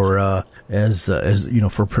for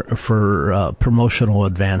promotional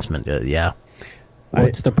advancement.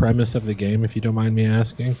 What's the premise of the game, if you don't mind me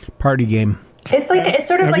asking? Party game. It's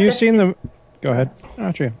sort of have like. Have you seen the? Go ahead.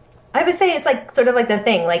 Archie. I would say it's like sort of like the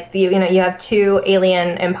thing, like you have two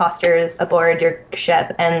alien imposters aboard your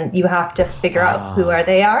ship, and you have to figure out who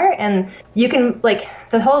they are, and you can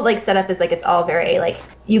the whole setup is it's all very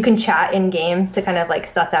you can chat in game to kind of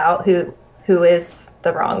suss out who is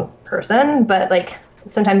the wrong person, but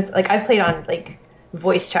sometimes I've played on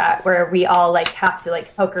voice chat where we all have to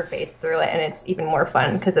poker face through it, and it's even more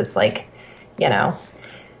fun because it's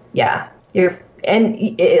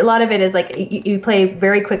a lot of it is you play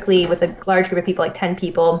very quickly with a large group of people, 10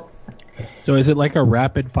 people. So is it like a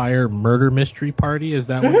rapid fire murder mystery party? Is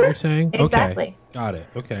that what you're saying? Exactly. Okay. Got it.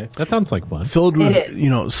 Okay. That sounds like fun. Filled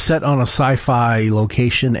with, set on a sci-fi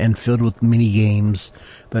location and filled with mini games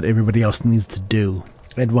that everybody else needs to do.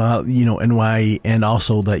 And and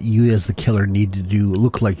also that you as the killer need to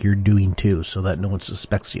look like you're doing too, so that no one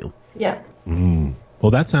suspects you. Yeah.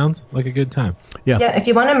 Well, that sounds like a good time. Yeah. Yeah, if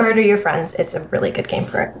you want to murder your friends, it's a really good game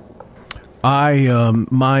for it.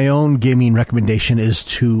 My own gaming recommendation is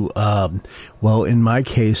to, in my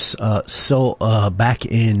case, back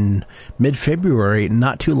in mid-February,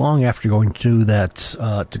 not too long after going to that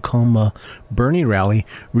Tacoma Bernie rally,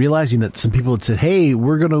 realizing that some people had said, "Hey,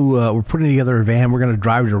 we're putting together a van. We're gonna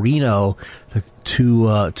drive to Reno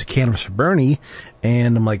to canvass for Bernie."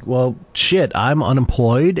 And I'm like, well, shit, I'm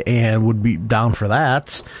unemployed and would be down for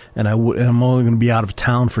that. And I'm only going to be out of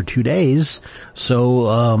town for 2 days.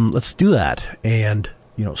 So, let's do that. And,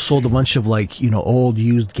 sold a bunch of old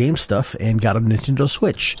used game stuff and got a Nintendo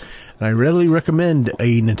Switch. And I readily recommend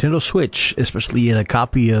a Nintendo Switch, especially in a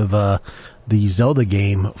copy of, the Zelda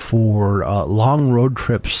game for, long road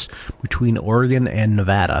trips between Oregon and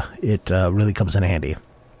Nevada. It, really comes in handy.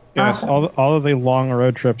 Yes, all of the long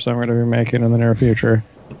road trips I'm going to be making in the near future.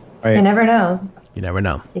 Right. You never know. You never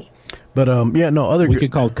know. But other. We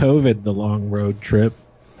could call COVID the long road trip.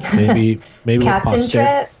 Maybe Captain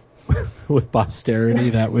Trip. With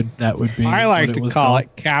posterity, that would be. I like to call it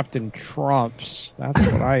Captain Trumps. That's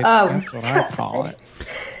what I call it.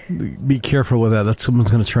 Be careful with that.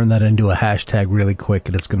 Someone's going to turn that into a hashtag really quick,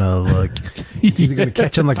 and it's going to it's either going to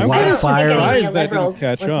catch on like wildfire. Why is that going to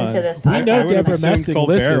catch on? We know Deborah Messing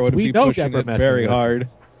listens. We know Deborah Messing very hard.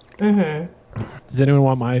 Mm-hmm. Does anyone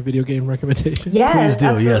want my video game recommendation? Yes, please do.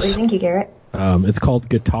 Absolutely. Yes. Thank you, Garrett. It's called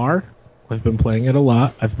Guitar. I've been playing it a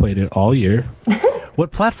lot. I've played it all year.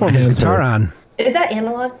 What platform is Guitar on? Is that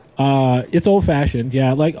analog? It's old fashioned.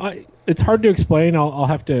 Yeah, it's hard to explain. I'll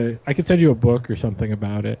have to. I could send you a book or something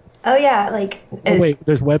about it. Oh yeah, wait,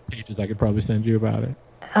 there's web pages I could probably send you about it.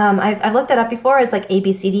 I've looked it up before. It's like A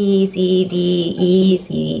B C D C D E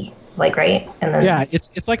C, right? And then yeah,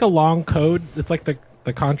 it's like a long code. It's like the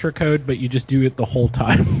Contra code, but you just do it the whole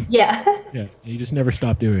time. Yeah. Yeah, you just never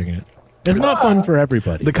stop doing it. It's not fun for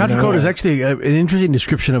everybody. The Contra code is actually an interesting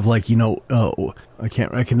description of I can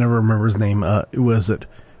never remember his name. Was it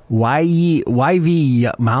YV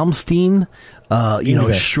Malmsteen?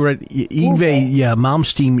 Yngwie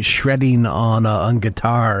Malmsteen shredding on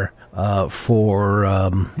guitar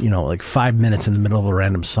for 5 minutes in the middle of a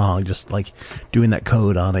random song, just doing that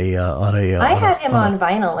code on a. I had him on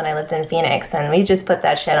vinyl when I lived in Phoenix, and we just put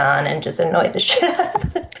that shit on and just annoyed the shit out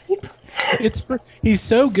of the people. He's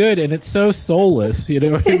so good, and it's so soulless. You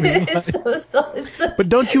know what I mean? It's so soulless. But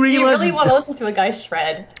don't you realize? You really want to listen to a guy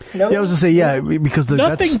shred? No. Yeah, I was gonna say because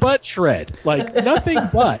nothing but shred, nothing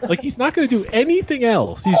but he's not going to do anything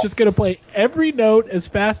else. He's just going to play every note as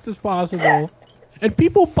fast as possible, and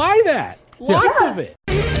people buy that. Lots of it.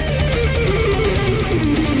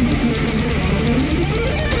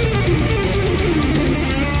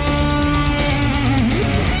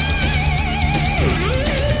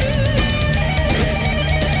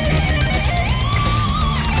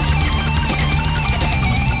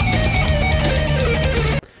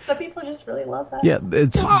 Really love that. Yeah,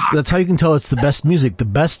 that's how you can tell it's the best music. The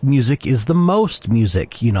best music is the most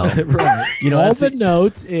music, Right. All the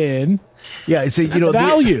notes in. Yeah, it's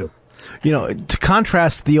value. To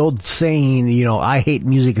contrast the old saying, I hate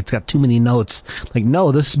music, it's got too many notes.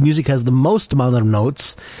 No, this music has the most amount of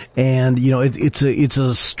notes, and it's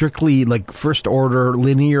a strictly first order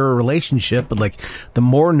linear relationship. But the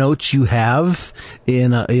more notes you have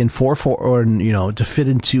in 4/4, or to fit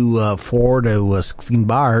into 4 to 16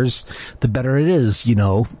 bars, the better it is. It's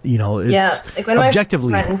one of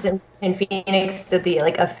objectively. My friends in Phoenix did the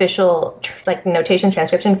official notation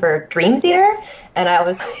transcription for Dream Theater, and I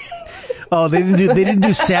was. Oh, they didn't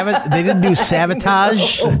do Sabotage.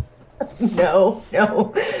 No.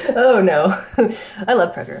 Oh no. I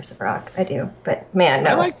love progressive rock. I do, but man,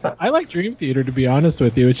 no. I like Dream Theater, to be honest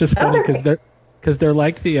with you. It's just funny because they're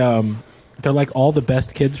like they're like all the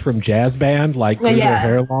best kids from jazz band, grew their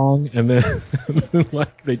hair long, and then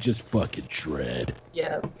they just fucking shred.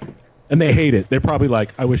 Yeah. And they hate it. They're probably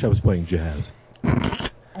like, I wish I was playing jazz.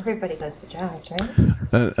 Everybody goes to jazz, right?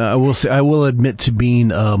 I will admit to being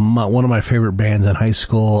one of my favorite bands in high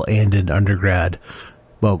school and in undergrad.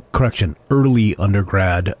 Well, correction, early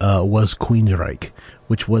undergrad was Queensryche,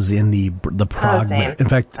 which was in the prog. In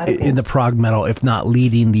fact, in the prog metal, if not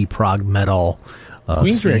leading the prog metal.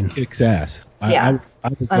 Queensryche kicks ass. I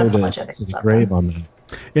would go to the grave on that.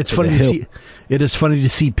 It's funny to see. It is funny to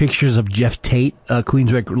see pictures of Jeff Tate,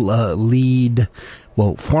 Queensryche lead.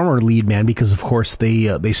 Well, former lead man, because of course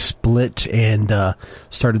they split and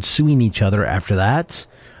started suing each other after that.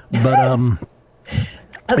 But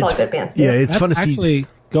that's all good bands. Yeah, it's fun to see.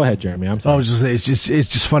 Go ahead, Jeremy. I'm sorry. I was just saying, it's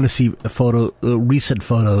just fun to see recent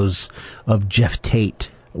photos of Jeff Tate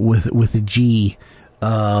with a G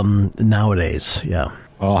nowadays. Yeah,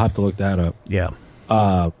 I'll have to look that up. Yeah.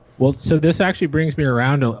 Well, so this actually brings me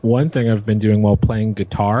around to one thing I've been doing while playing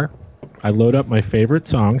guitar. I load up my favorite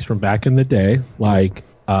songs from back in the day, like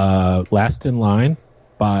Last in Line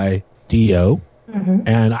by Dio. Mm-hmm.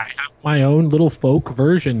 And I have my own little folk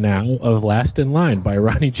version now of Last in Line by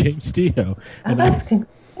Ronnie James Dio. And that's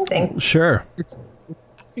confusing. Sure. It's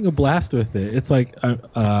having a blast with it. It's like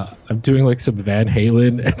I'm doing some Van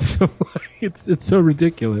Halen, and so it's so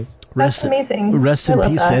ridiculous. That's amazing. Rest in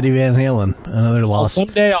peace, Eddie Van Halen. Another lost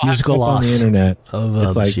someday I'll musical loss on the internet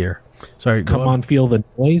of this year. Sorry, Come on, Feel the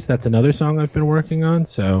Noise. That's another song I've been working on.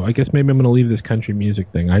 So I guess maybe I'm going to leave this country music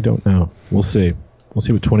thing. I don't know. We'll see. We'll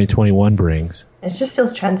see what 2021 brings. It just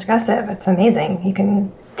feels transgressive. It's amazing. You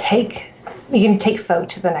can take folk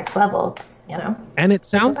to the next level. you know. And it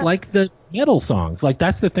sounds like the metal songs. Like,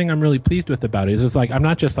 that's the thing I'm really pleased with about it. Is it's like I'm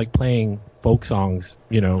not just like playing folk songs,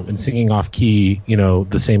 you know, and singing off key, you know,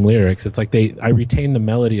 the same lyrics. It's like I retain the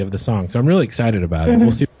melody of the song. So I'm really excited about it.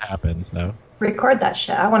 We'll see what happens, though. Record that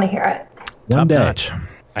shit. I want to hear it. One day.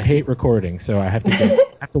 I hate recording, so I have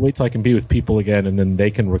to wait till I can be with people again, and then they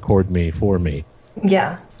can record me for me.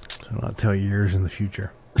 Yeah. So I'll tell you years in the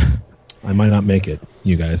future. I might not make it,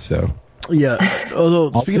 you guys. So yeah.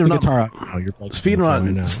 Although speaking of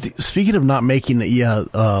not making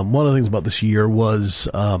it, one of the things about this year was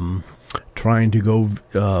trying to go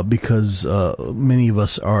because many of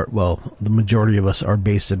us are, well, the majority of us are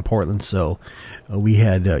based in Portland, so we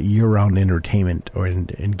had year-round entertainment or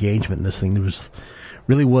engagement in this thing. It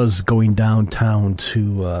really was going downtown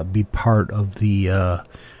to be part of the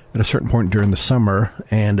at a certain point during the summer,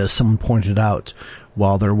 and as someone pointed out,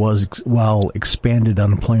 while expanded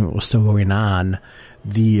unemployment was still going on,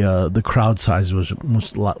 the crowd size was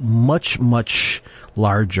much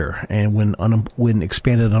larger, and when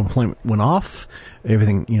expanded unemployment went off,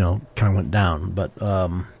 everything kind of went down. But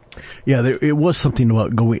it was something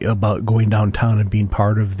about going downtown and being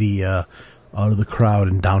part of the out of the crowd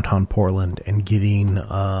in downtown Portland and getting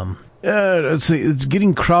it's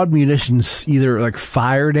getting crowd munitions either like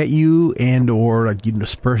fired at you and or like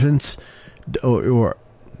dispersants or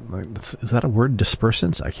is that a word,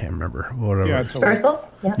 dispersants? I can't remember. Whatever. Yeah,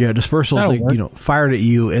 dispersals. Yeah, dispersals. Like, fired at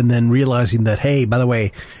you, and then realizing that, hey, by the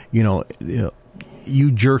way, you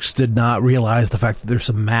jerks did not realize the fact that there's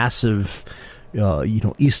a massive,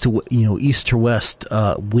 east to west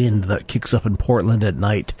wind that kicks up in Portland at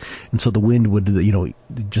night, and so the wind would,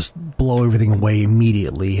 just blow everything away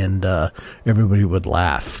immediately, and everybody would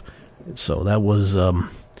laugh. So that was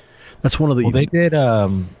that's one of the. Well,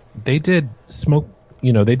 they did smoke.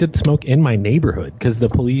 They did smoke in my neighborhood because the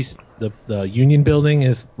police, the Union Building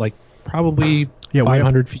is like probably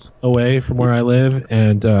 500 feet away from where I live,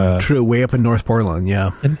 and true, way up in North Portland, yeah.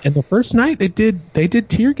 And the first night they did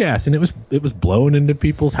tear gas, and it was blowing into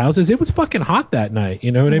people's houses. It was fucking hot that night.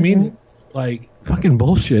 You know what I mean? Like fucking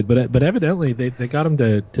bullshit. But evidently they got them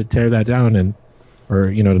to tear that down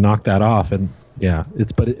or to knock that off. And yeah,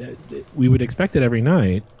 we would expect it every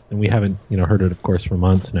night, and we haven't heard it, of course, for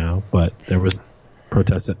months now. But there was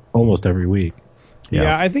protests almost every week.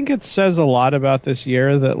 Yeah, I think it says a lot about this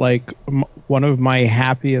year that, like, one of my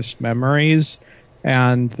happiest memories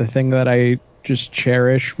and the thing that I just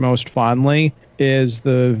cherish most fondly is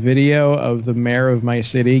the video of the mayor of my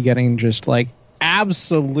city getting just, like,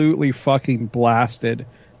 absolutely fucking blasted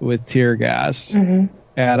with tear gas. And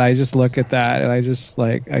I just look at that and I just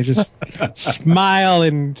smile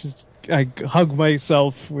and I hug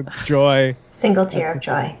myself with joy. Single tear of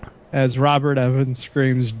joy. As Robert Evans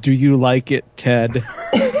screams, "Do you like it, Ted?"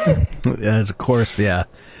 Yes, of course, yeah.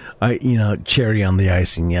 Cherry on the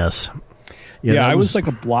icing, yes. Yeah, I was like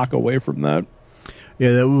a block away from that.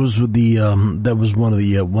 Yeah, that was one of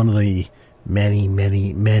the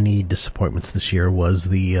many disappointments this year was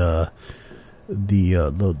the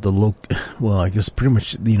local. Well, I guess pretty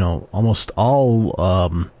much almost all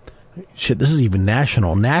this is even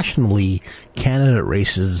national. Nationally, candidate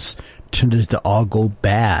races tended to all go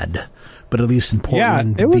bad, but at least in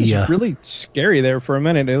Portland, it was really scary there for a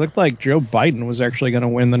minute. It looked like Joe Biden was actually going to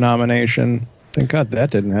win the nomination. Thank God that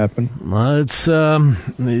didn't happen. It's I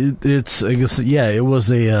guess it was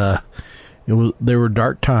there were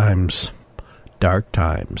dark times,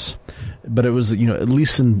 but it was at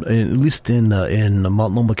least in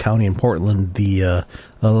Multnomah County and Portland, a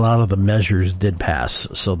lot of the measures did pass,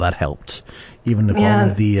 so that helped. Even if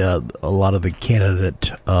a lot of the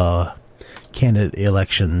candidate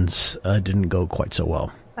elections didn't go quite so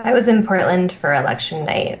well. I was in Portland for election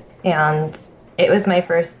night, and it was my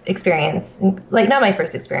first experience. Like, not my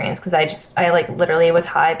first experience, because I literally was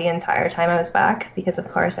high the entire time I was back, because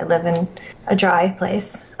of course I live in a dry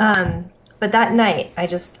place. But that night, I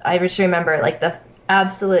just remember like the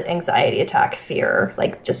absolute anxiety attack, fear,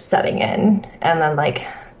 like just setting in, and then like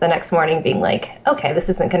the next morning being like, okay, this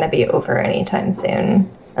isn't going to be over anytime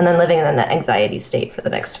soon, and then living in that anxiety state for the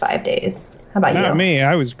next 5 days. How about you? Not me.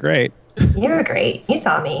 I was great. You were great. You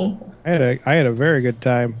saw me. I had a very good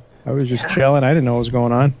time. I was just chilling. I didn't know what was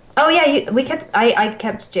going on. Oh yeah, I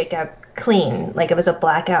kept Jacob clean. Like, it was a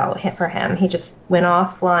blackout hit for him. He just went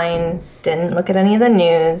offline, didn't look at any of the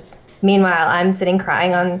news. Meanwhile, I'm sitting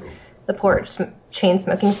crying on the porch, chain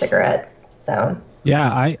smoking cigarettes. So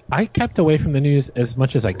yeah, I kept away from the news as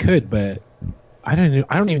much as I could, but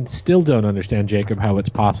still don't understand, Jacob, how it's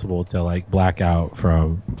possible to like black out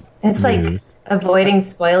from it's news. Like avoiding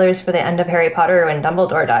spoilers for the end of Harry Potter when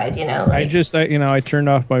Dumbledore died, I turned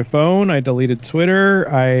off my phone. I deleted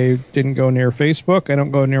Twitter. I didn't go near Facebook. I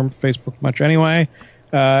don't go near Facebook much anyway.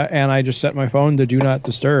 And I just set my phone to do not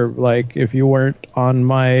disturb. Like, if you weren't on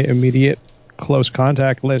my immediate close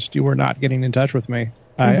contact list, you were not getting in touch with me.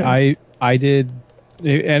 I did,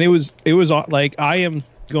 and it was like, I am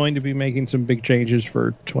going to be making some big changes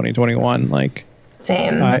for 2021. Like,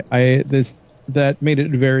 same. That made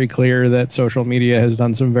it very clear that social media has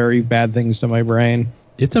done some very bad things to my brain.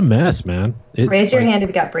 It's a mess, man. Raise your hand if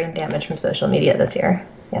you got brain damage from social media this year.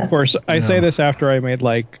 Yes. Of course, I say this after I made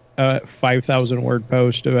like a 5,000 word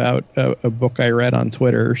post about a book I read on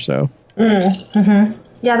Twitter. So. Mm-hmm.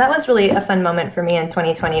 Yeah, that was really a fun moment for me in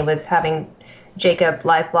 2020, was having Jacob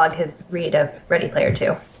live blog his read of Ready Player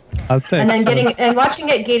 2. And then watching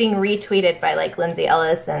it getting retweeted by like Lindsay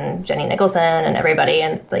Ellis and Jenny Nicholson and everybody,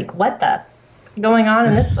 and it's like, what the going on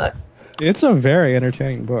in this book? It's a very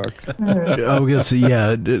entertaining book. I was gonna say,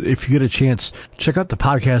 yeah, if you get a chance, check out the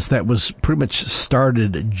podcast that was pretty much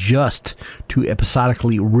started just to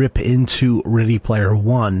episodically rip into Ready Player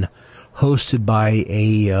One, hosted by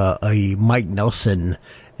a Mike Nelson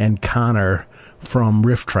and Connor from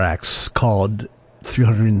Riff Tracks, called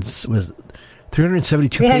 372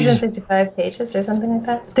 365 pages or something like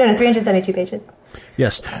that. 372 pages.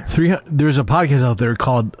 Yes. There's a podcast out there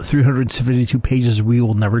called 372 Pages We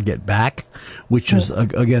Will Never Get Back, which is,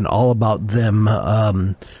 again, all about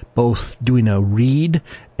them both doing a read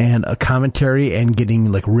and a commentary and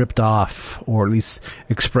getting like ripped off, or at least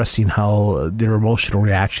expressing how their emotional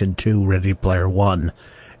reaction to Ready Player One.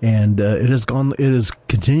 And it has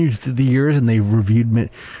continued through the years, and they've reviewed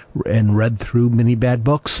and read through many bad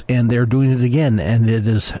books, and they're doing it again, and it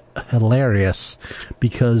is hilarious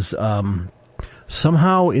because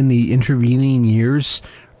somehow in the intervening years,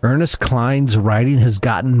 Ernest Cline's writing has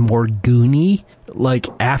gotten more goony, like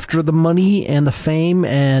after the money and the fame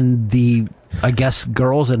and the, I guess,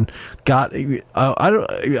 girls, and got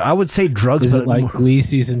I would say drugs. Is it like Glee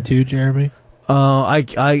season 2, Jeremy?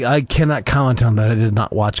 I cannot comment on that. I did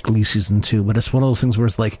not watch Glee season 2, but it's one of those things where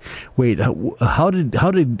it's like, wait, how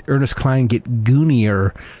did Ernest Cline get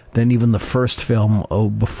goonier than even the first film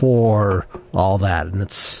before all that? And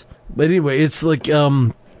but anyway, it's like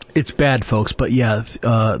it's bad, folks. But yeah,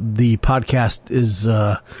 the podcast is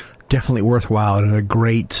definitely worthwhile and a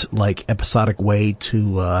great like episodic way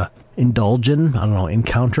to indulge in, I don't know,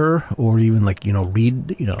 encounter, or even like,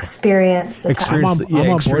 read, experience the I'm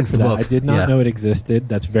on board for that. I did not know it existed.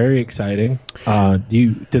 That's very exciting.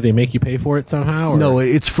 Did they make you pay for it somehow? Or? No,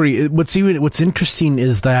 it's free. What's interesting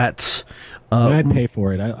is that I'd pay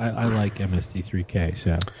for it. I like MST3K.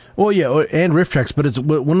 So. Well, yeah, and Riff Tracks, but it's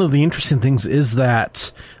one of the interesting things is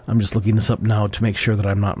that I'm just looking this up now to make sure that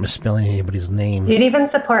I'm not misspelling anybody's name. You'd even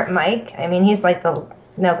support Mike. I mean, he's like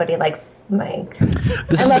nobody likes Mike.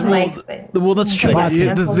 I love Mike. Well, that's true.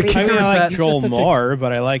 The kicker is that Joel Moore,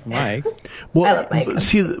 but I like Mike. Well, I love Mike.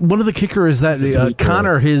 See, one of the kicker is that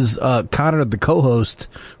Connor, Connor, the co-host,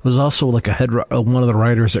 was also like one of the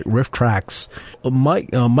writers at Riff Tracks.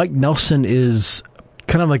 Mike Nelson is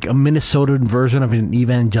kind of like a Minnesotan version of an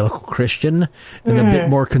evangelical Christian, and a bit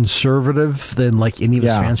more conservative than like any of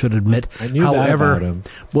his fans would admit. I knew that about him.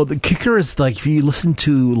 Well, the kicker is like if you listen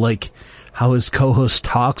to like how his co-host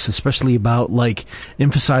talks, especially about like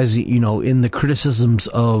emphasizing, in the criticisms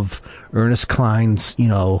of Ernest Cline's,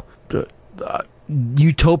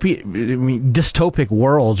 dystopic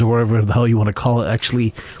worlds, or whatever the hell you want to call it.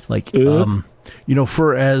 Actually, like,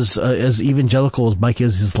 for as evangelical as Mike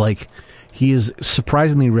is like, he is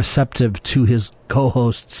surprisingly receptive to his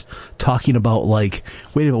co-hosts talking about like,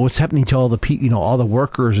 wait a minute, what's happening to all the all the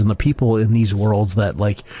workers and the people in these worlds that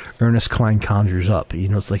like Ernest Cline conjures up.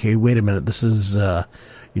 It's like, hey, wait a minute, this is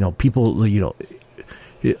people.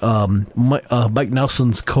 Mike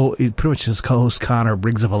Nelson's pretty much his co-host Connor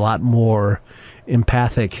brings up a lot more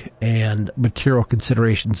empathic and material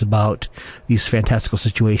considerations about these fantastical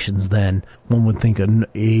situations than one would think an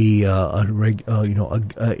evangelical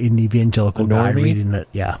guy reading it.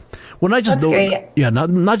 Yeah, well, not just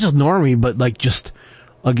not just normie, but like just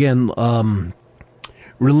again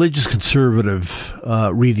religious conservative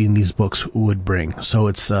reading these books would bring. So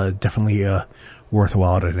it's definitely a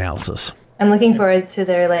worthwhile analysis. I'm looking forward to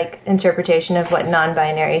their like interpretation of what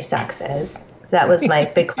non-binary sex is. That was my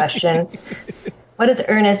big question. What does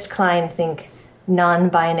Ernest Cline think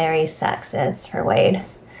non-binary sex is for Wade?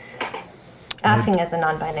 Asking as a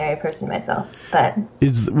non-binary person myself, but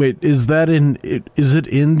is it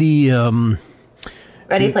in the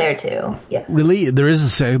Ready Player 2? Yes. Really,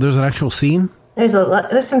 there's an actual scene. There's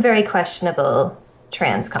some very questionable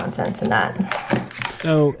trans content in that.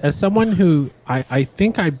 So, as someone who I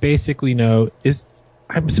think I basically know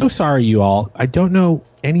I'm so sorry, you all. I don't know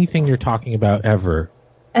anything you're talking about ever.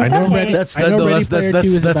 It's I know okay. Ready Player 2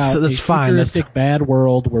 is about a fine. futuristic bad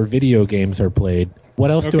world where video games are played. What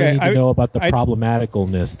else do I need to know about the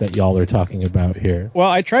problematicalness that y'all are talking about here? Well,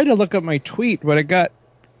 I tried to look up my tweet, but it got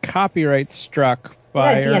copyright struck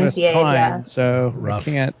by Ernest Cline, so rough.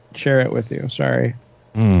 I can't share it with you. Sorry.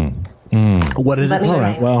 What did it say? All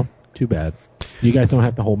right, well, too bad. You guys don't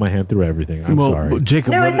have to hold my hand through everything. I'm sorry.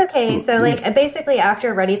 Jacob, no, it's okay. So, basically,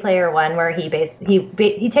 after Ready Player One, where he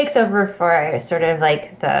takes over for sort of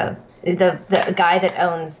like the guy that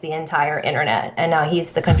owns the entire internet, and now he's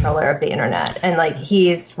the controller of the internet, and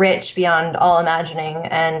he's rich beyond all imagining,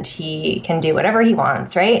 and he can do whatever he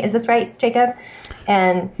wants. Right? Is this right, Jacob?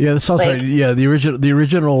 And yeah, that sounds right. Yeah, the original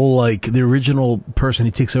person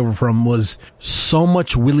he takes over from was so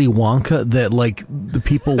much Willy Wonka that the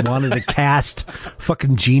people wanted to cast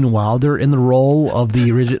fucking Gene Wilder in the role of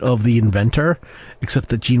the inventor, except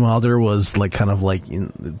that Gene Wilder was pretty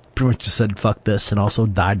much just said fuck this and also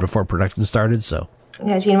died before production started. So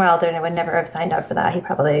yeah, Gene Wilder would never have signed up for that. He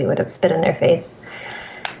probably would have spit in their face.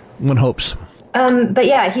 One hopes. But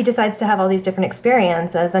yeah, he decides to have all these different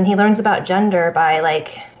experiences, and he learns about gender by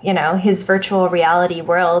his virtual reality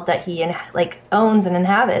world that he owns and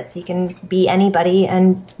inhabits. He can be anybody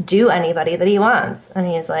and do anybody that he wants. And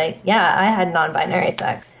he's like, yeah, I had non-binary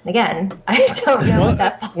sex. And again, I don't know what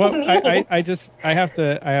that means. I have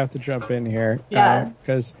to jump in here. Yeah.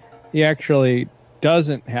 Because he actually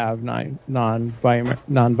doesn't have non-binary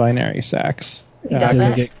sex. He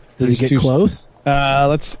doesn't? Does he get close?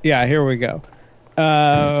 Here we go.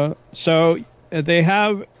 So they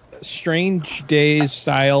have Strange Days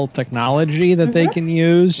style technology that they can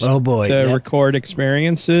use to record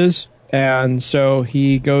experiences. And so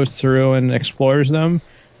he goes through and explores them.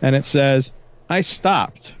 And it says, I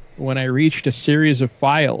stopped when I reached a series of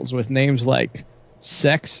files with names like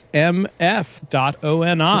sexmf.oni,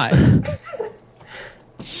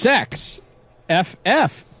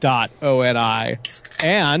 sexff.oni,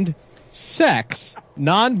 and sex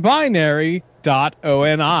non-binary.oni.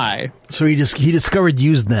 So he discovered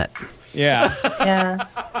Usenet. Yeah. Yeah.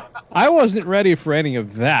 I wasn't ready for any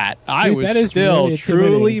of that. I was still really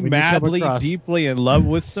truly, madly, deeply in love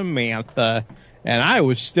with Samantha, and I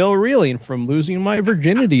was still reeling from losing my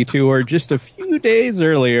virginity to her just a few days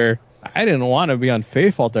earlier. I didn't want to be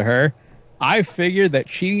unfaithful to her. I figured that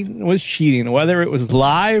cheating was cheating, whether it was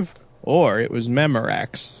live or it was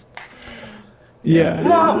Memorex. Yeah.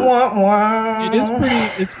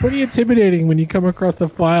 It's pretty intimidating when you come across a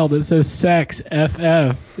file that says sex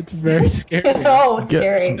FF. It's very scary. Oh,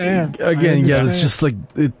 scary. Again, it's just I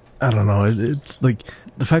don't know. It's like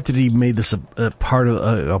the fact that he made this a part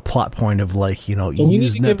of a plot point of so we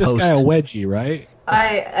need to give this guy a wedgie, right?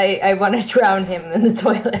 I want to drown him in the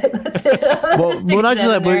toilet. That's it. Well, not just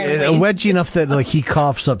that, but a wedgie enough that he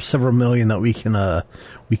coughs up several million that we can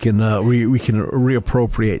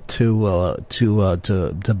reappropriate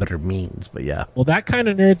to better means. But yeah. Well, that kind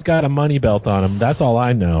of nerd's got a money belt on him. That's all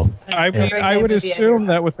I know. I would assume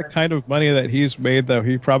that with the kind of money that he's made, though,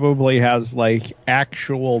 he probably has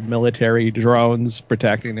actual military drones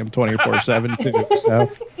protecting him 24/7 too. So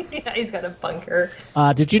yeah, he's got a bunker.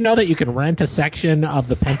 Did you know that you can rent a section of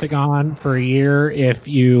the Pentagon for a year if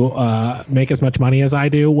you make as much money as I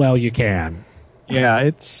do? Well, you can. Yeah,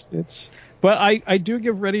 it's. But I do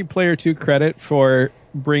give Ready Player 2 credit for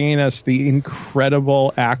bringing us the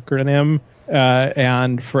incredible acronym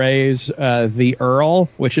and phrase, the Earl,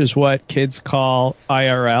 which is what kids call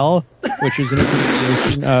IRL, which is an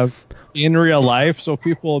abbreviation of in real life. So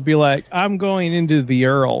people will be like, I'm going into the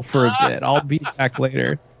Earl for a bit. I'll be back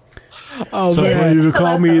later. Oh, so man. You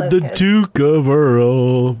call me the Duke of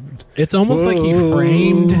Earl. It's almost like he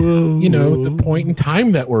framed, the point in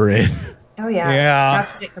time that we're in. Oh yeah,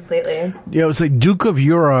 captured it completely. Yeah, it was like Duke of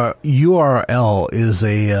URL is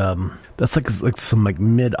a that's like some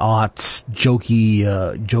mid-aughts jokey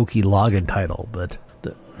login title, but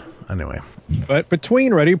anyway. But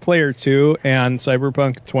between Ready Player 2 and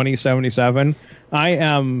Cyberpunk 2077, I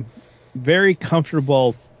am very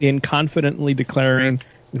comfortable in confidently declaring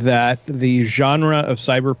that the genre of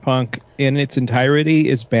cyberpunk in its entirety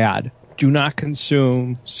is bad. Do not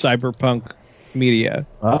consume cyberpunk media.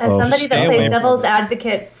 As somebody that plays devil's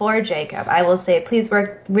advocate for Jacob, I will say, please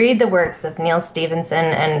read the works of Neil Stephenson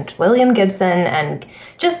and William Gibson and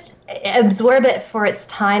just absorb it for its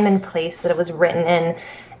time and place that it was written in,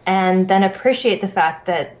 and then appreciate the fact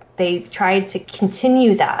that they tried to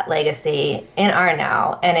continue that legacy in our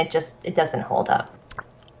now, and it doesn't hold up.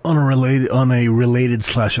 On a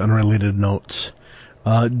related/unrelated note,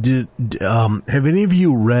 Have any of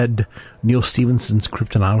you read Neal Stephenson's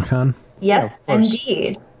Cryptonomicon? Yes,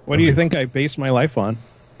 indeed. What do you think I base my life on?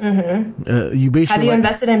 Mm-hmm. Have you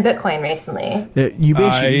invested in Bitcoin recently?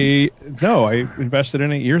 I invested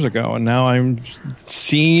in it years ago, and now I'm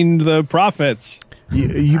seeing the profits.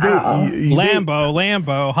 Lambo,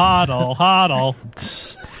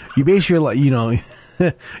 hodl. You base your,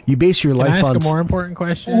 you base your life on. Can I ask a more important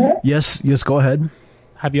question? Yes, go ahead.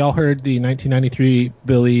 Have you all heard the 1993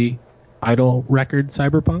 Billy Idol record,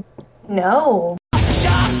 Cyberpunk? No.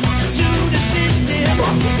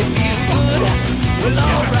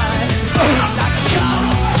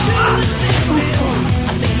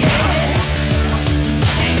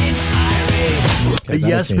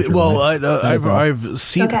 Yes, well, I've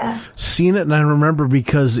seen it, and I remember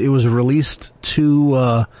because it was released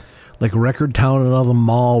to like Record Town and other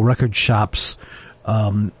mall record shops,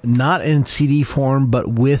 not in CD form, but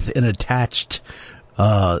with an attached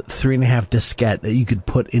 3.5 diskette that you could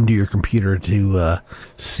put into your computer to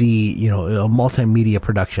see, a multimedia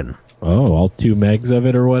production. Oh, all 2 megs of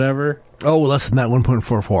it or whatever? Oh, less than that,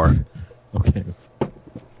 1.44. Okay.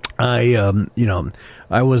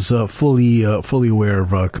 I was fully aware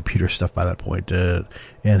of computer stuff by that point, and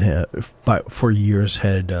for years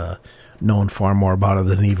had known far more about it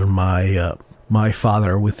than even my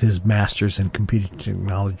father, with his master's in computer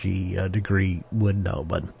technology degree, would know.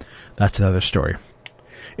 But that's another story.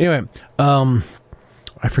 Anyway, I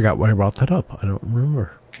forgot why I brought that up. I don't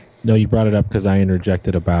remember. No, you brought it up because I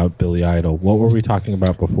interjected about Billy Idol. What were we talking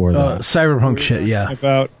about before that? Cyberpunk shit, yeah.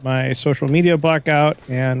 About my social media blackout,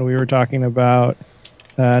 and we were talking about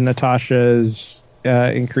Natasha's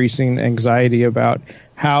increasing anxiety about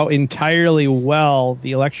how entirely well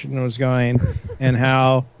the election was going and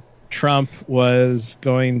how Trump was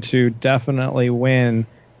going to definitely win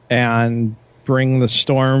and bring the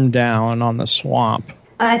storm down on the swamp.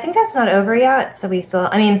 I think that's not over yet, so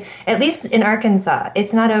at least in Arkansas,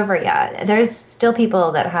 it's not over yet. There's still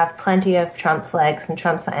people that have plenty of Trump flags and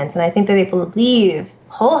Trump signs, and I think that they believe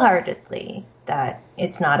wholeheartedly that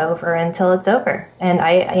it's not over until it's over. And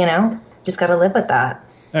I just got to live with that.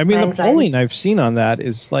 I mean, the polling I've seen on that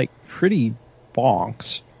is, like, pretty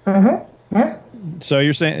bonks. Mm-hmm. Yeah. So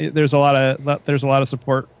you're saying there's a lot of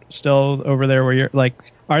support still over there where you're,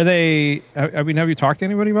 like, have you talked to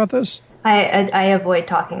anybody about this? I avoid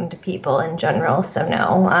talking to people in general, so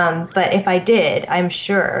no. But if I did, I'm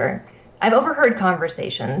sure I've overheard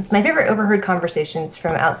conversations. My favorite overheard conversations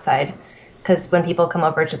from outside, because when people come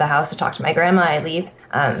over to the house to talk to my grandma, I leave.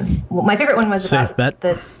 My favorite one was about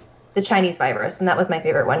the Chinese virus, and that was my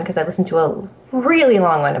favorite one because I listened to a really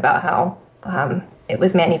long one about how it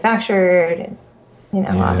was manufactured, and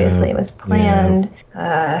obviously it was planned.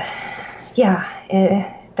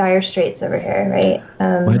 Dire straits over here, right?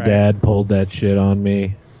 My dad pulled that shit on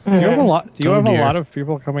me. Do you have a lot of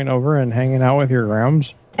people coming over and hanging out with your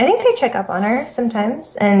grams? I think they check up on her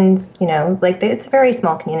sometimes, and it's a very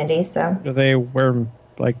small community. So do they wear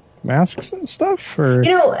like masks and stuff? Or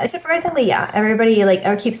surprisingly, yeah, everybody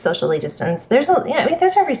keeps socially distanced. There's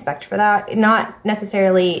there's no respect for that. Not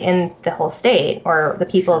necessarily in the whole state or the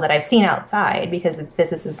people that I've seen outside, because it's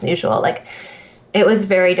business as usual. It was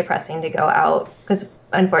very depressing to go out because,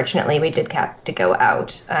 unfortunately, we did have to go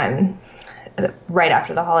out right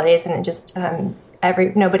after the holidays, and it just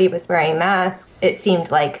nobody was wearing masks. It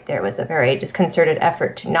seemed like there was a very disconcerted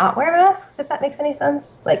effort to not wear masks, if that makes any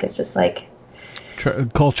sense. It's just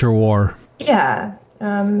culture war. Yeah.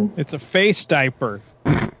 It's a face diaper.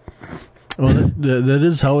 Well,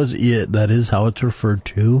 that is how it's referred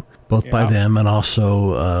to, both by them and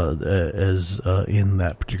also as in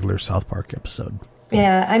that particular South Park episode.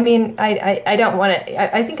 Yeah, I mean, I don't want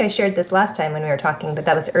to. I think I shared this last time when we were talking, but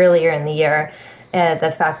that was earlier in the year.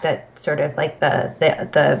 The fact that sort of we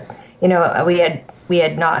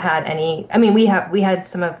had not had any. I mean, we had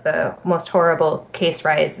some of the most horrible case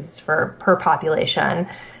rises per population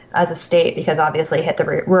as a state, because obviously it hit the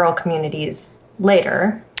rural communities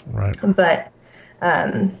later. Right. But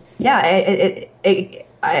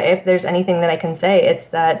if there's anything that I can say, it's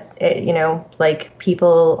that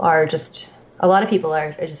people are just. A lot of people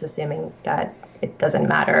are just assuming that it doesn't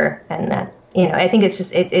matter, and that I think it's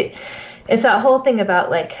just it's that whole thing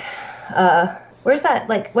about where's that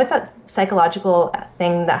what's that psychological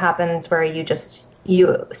thing that happens where you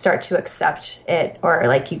start to accept it, or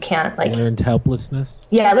you can't learned helplessness.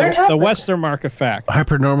 Yeah, learned helplessness. The Westermark effect.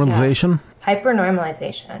 Hypernormalization. Yeah.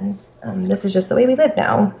 Hypernormalization. This is just the way we live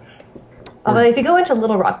now. Although if you go into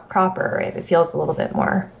Little Rock proper, it feels a little bit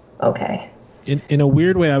more okay. In a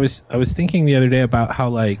weird way, I was thinking the other day about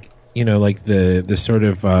how the sort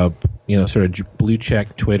of sort of blue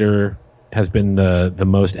check Twitter has been the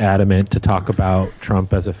most adamant to talk about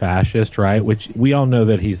Trump as a fascist, right? Which we all know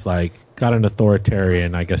that he's like got an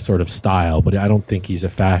authoritarian, I guess, sort of style, but I don't think he's a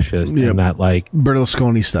fascist in that like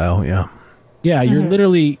Berlusconi style, yeah. Yeah,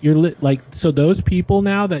 you're like, so those people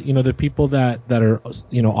now that, the people that are,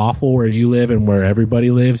 awful where you live and where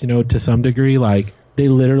everybody lives, to some degree, like they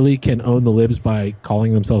literally can own the libs by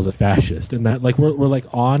calling themselves a fascist. And that, like, we're like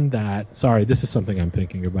on that. Sorry, this is something I'm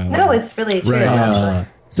thinking about. No, it's really true. Right.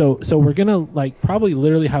 So we're going to like probably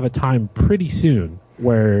literally have a time pretty soon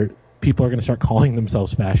where people are going to start calling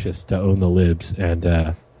themselves fascists to own the libs,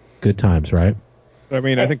 and good times, right? I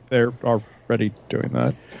mean, I think they're already doing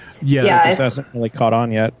that. Yeah, it just hasn't really caught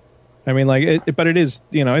on yet. I mean, like, but it is,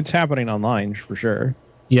 it's happening online for sure.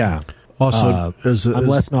 Yeah. Also, I'm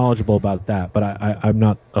less knowledgeable about that, but I'm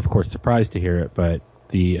not, of course, surprised to hear it. But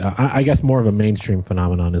I guess more of a mainstream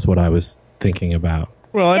phenomenon is what I was thinking about.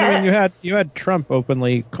 Well, I mean, you had Trump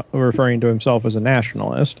openly referring to himself as a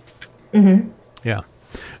nationalist. Mm-hmm. Yeah.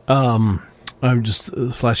 I'm just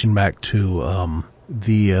flashing back to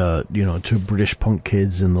to British punk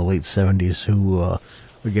kids in the late 70s who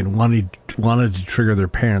again wanted to trigger their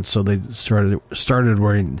parents, so they started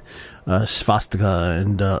wearing swastika,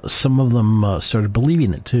 and some of them started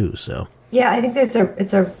believing it too. So yeah, I think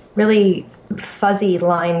it's a really fuzzy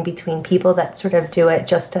line between people that sort of do it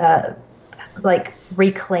just to like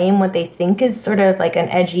reclaim what they think is sort of like an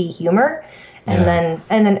edgy humor, and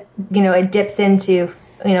then it dips into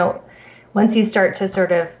once you start to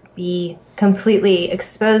sort of be completely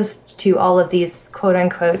exposed to all of these quote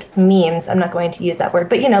unquote memes. I'm not going to use that word,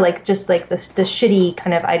 but just like the shitty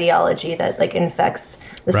kind of ideology that like infects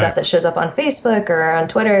the stuff that shows up on Facebook or on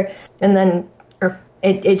Twitter, and then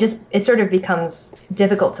it sort of becomes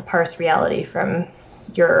difficult to parse reality from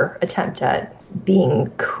your attempt at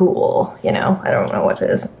being cool. I don't know what it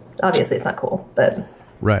is. Obviously, it's not cool, but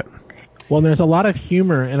right. Well, there's a lot of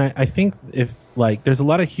humor, and I think there's a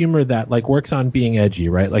lot of humor that like works on being edgy,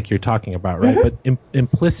 right? Like you're talking about, right? Mm-hmm. But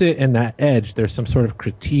implicit in that edge, there's some sort of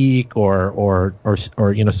critique or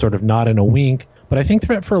sort of nod and a wink. But I think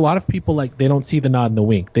for a lot of people, like they don't see the nod and the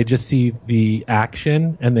wink. They just see the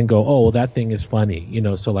action and then go, "Oh, well, that thing is funny,"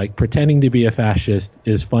 So like pretending to be a fascist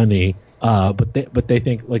is funny, but they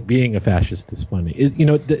think like being a fascist is funny.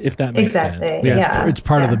 If that makes sense. Yeah, it's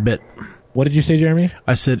part of the bit. What did you say, Jeremy?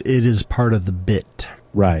 I said it is part of the bit.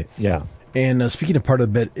 Right. Yeah. And speaking of part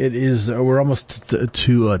of the bit, it is we're almost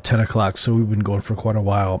to 10 o'clock, so we've been going for quite a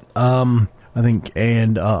while. I think,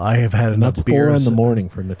 and I have had enough beer. That's 4 in the morning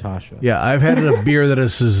for Natasha. Yeah, I've had enough beer that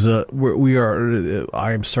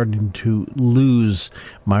I am starting to lose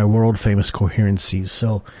my world famous coherency.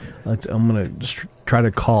 So I'm gonna just try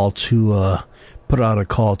to call to put out a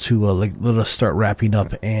call to let us start wrapping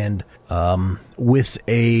up, and with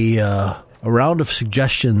a round of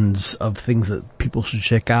suggestions of things that people should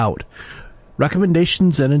check out.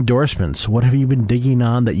 Recommendations and endorsements. What have you been digging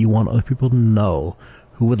on that you want other people to know?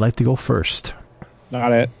 Who would like to go first?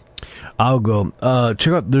 Not it. I'll go.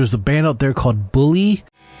 Check out, there's a band out there called Bully.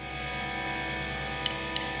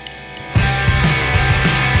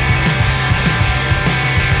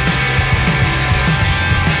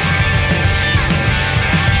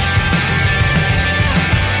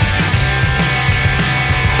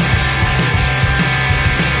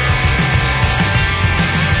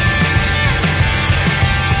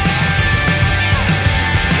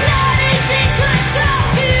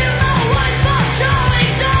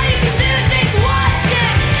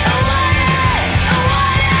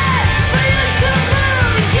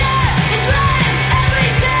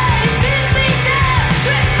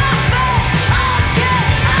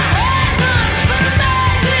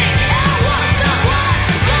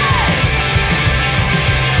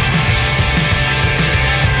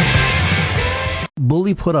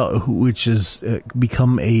 Put out, which has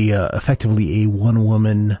become effectively a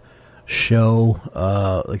one-woman show,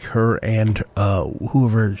 like her and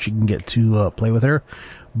whoever she can get to play with her.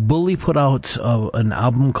 Bully put out an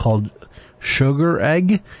album called Sugar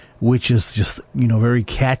Egg, which is just very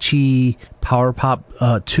catchy power pop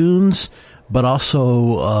tunes, but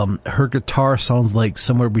also her guitar sounds like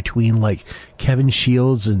somewhere between like Kevin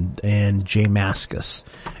Shields and Jay Mascis,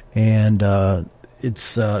 and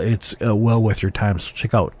it's well worth your time. So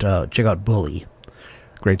check out Bully.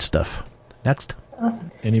 Great stuff. Next.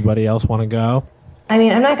 Awesome. Anybody else want to go? I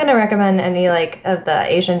mean, I'm not going to recommend any like of the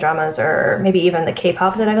Asian dramas or maybe even the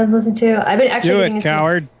K-pop that I've been listening to. I've been actually do it,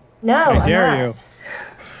 coward. No, I dare you.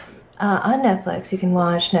 On Netflix, you can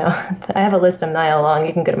watch. No, I have a list a mile long.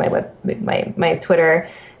 You can go to my Twitter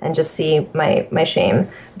and just see my shame.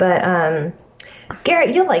 But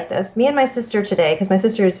Garrett, you'll like this. Me and my sister today, because my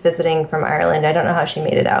sister is visiting from Ireland. I don't know how she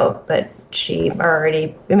made it out, but she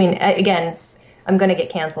already, I mean, again, I'm going to get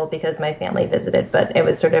canceled because my family visited, but it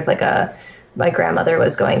was sort of like my grandmother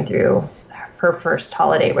was going through her first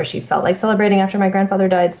holiday where she felt like celebrating after my grandfather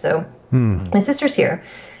died. So my sister's here.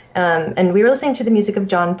 And we were listening to the music of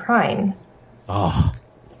John Prine. Oh.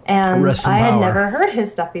 And I had never heard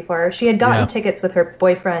his stuff before. She had gotten tickets with her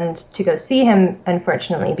boyfriend to go see him,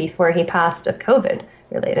 unfortunately, before he passed of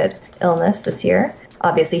COVID-related illness this year.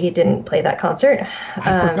 Obviously, he didn't play that concert.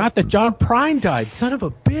 I forgot that John Prine died. Son of a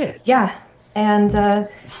bitch. Yeah. And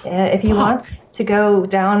if he wants to go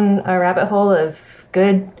down a rabbit hole of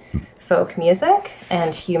good folk music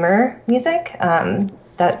and humor music,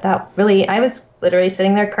 that really, I was literally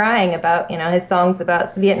sitting there crying about, his songs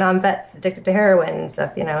about Vietnam vets addicted to heroin and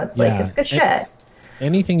stuff. It's like, it's good shit.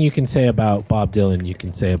 Anything you can say about Bob Dylan, you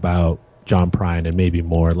can say about John Prine and maybe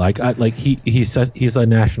more. He's a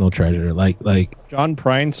national treasure. Like John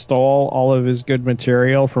Prine stole all of his good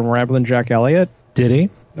material from Ramblin' Jack Elliott. Did he?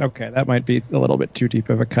 Okay, that might be a little bit too deep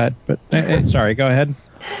of a cut, but sorry, go ahead.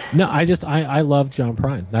 No, I love John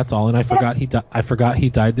Prine. That's all, and I forgot he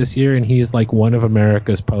died this year, and he is like one of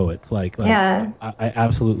America's poets. I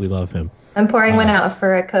absolutely love him. I'm pouring one out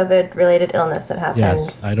for a COVID-related illness that happened.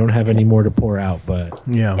 Yes, I don't have any more to pour out, but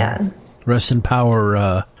yeah. Rest in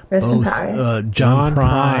power. John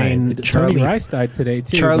Prine, Charlie Tony Rice died today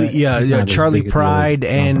too. Charlie Pride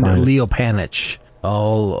and Leo Panich.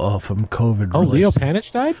 All from COVID. Oh, Leo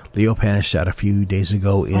Panich died? Leo Panich died a few days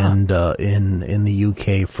ago in the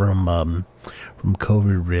UK from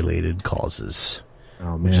COVID-related causes.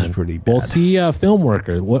 Oh man, which is pretty bad. Well, see, Film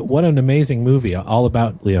Worker. What an amazing movie! All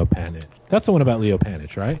about Leo Panich. That's the one about Leo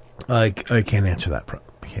Panich, right? I can't answer that.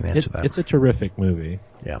 It's a terrific movie.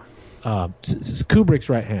 Yeah. It's Kubrick's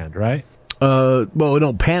right hand, right? Leo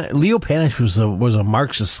Panich was a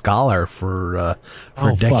Marxist scholar for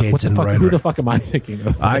decades. Who the fuck am I thinking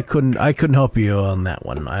of? I couldn't help you on that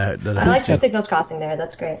one. I like the signals crossing there.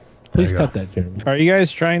 That's great. Please cut that, Jeremy. Are you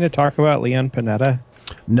guys trying to talk about Leon Panetta?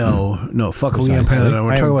 No, fuck Leon Panetta.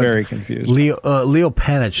 We're talking about very confused. Leo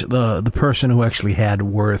Panich, the person who actually had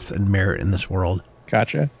worth and merit in this world.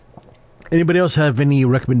 Gotcha. Anybody else have any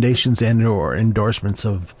recommendations and or endorsements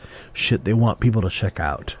of shit they want people to check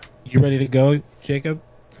out? You ready to go, Jacob?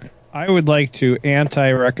 I would like to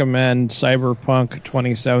anti-recommend Cyberpunk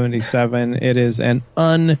 2077. It is an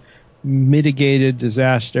unmitigated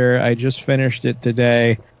disaster. I just finished it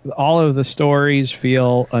today. All of the stories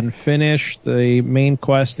feel unfinished. The main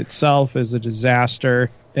quest itself is a disaster.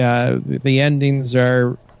 The endings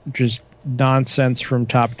are just nonsense from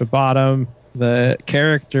top to bottom. The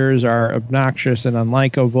characters are obnoxious and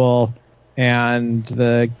unlikable. And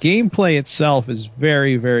the gameplay itself is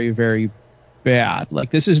very, very, very bad.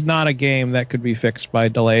 This is not a game that could be fixed by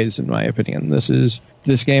delays, in my opinion. This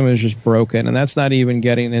game is just broken, and that's not even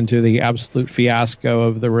getting into the absolute fiasco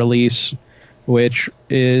of the release, which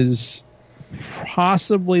is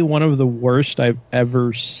possibly one of the worst I've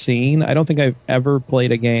ever seen. I don't think I've ever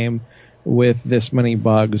played a game with this many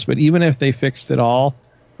bugs, but even if they fixed it all,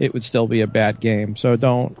 it would still be a bad game. So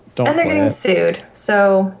don't. And they're getting sued.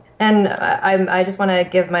 So. And I just want to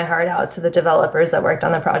give my heart out to the developers that worked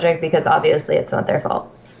on the project because obviously it's not their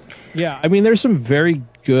fault. Yeah, I mean, there's some very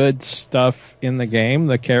good stuff in the game.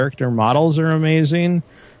 The character models are amazing.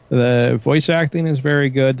 The voice acting is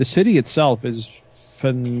very good. The city itself is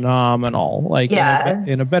phenomenal.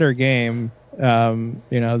 In a better game,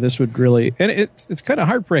 this would really... And it's kind of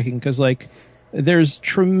heartbreaking because, there's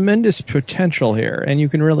tremendous potential here. And you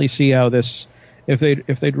can really see how this... If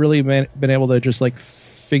they'd really been able to just,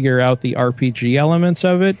 figure out the RPG elements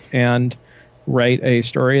of it and write a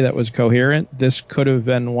story that was coherent, this could have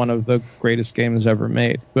been one of the greatest games ever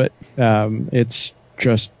made. But it's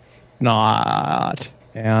just not.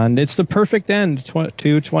 And it's the perfect end to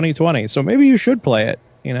 2020. So maybe you should play it,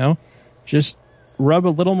 Just rub a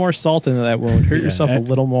little more salt into that wound. Hurt yourself a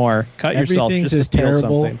little more. Cut yourself just to feel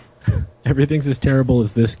something. Everything's as terrible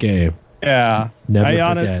as this game. Yeah. Never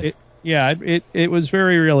forget. It was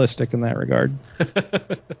very realistic in that regard.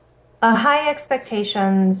 High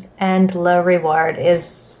expectations and low reward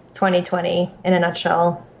is 2020 in a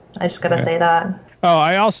nutshell. I just gotta say that. Oh,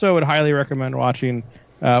 I also would highly recommend watching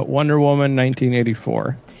Wonder Woman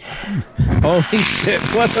 1984. Holy shit!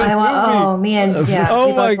 What a movie! Oh man, yeah.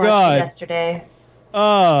 Oh my god! Yesterday. It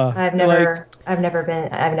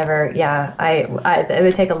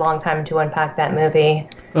would take a long time to unpack that movie.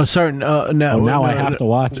 Oh, sorry. Now I have to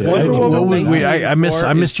watch it. I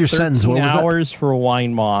missed your sentence. What was that? Hours for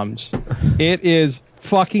Wine Moms. It is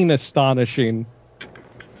fucking astonishing.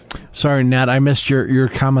 Sorry, Nat, I missed your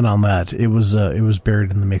comment on that. It was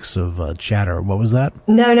buried in the mix of chatter. What was that?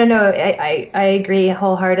 No. I agree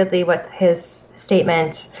wholeheartedly with his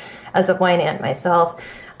statement as a wine aunt myself.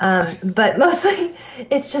 But mostly,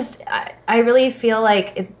 it's just I really feel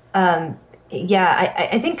like, I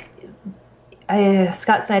think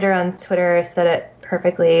Scott Snyder on Twitter said it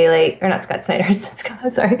perfectly, or not Scott Snyder,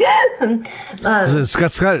 Scott, sorry.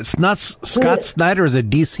 Scott Snyder is a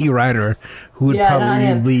DC writer who would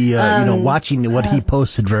probably be watching what he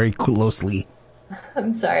posted very closely.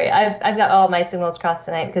 I'm sorry, I've got all my signals crossed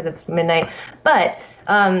tonight because it's midnight. But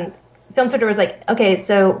Film Twitter was like, okay,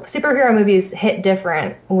 so superhero movies hit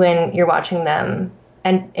different when you're watching them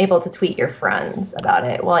and able to tweet your friends about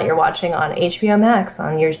it while you're watching on HBO Max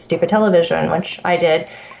on your stupid television, which I did.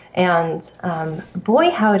 And boy,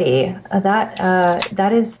 howdy,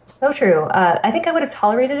 that is so true. I think I would have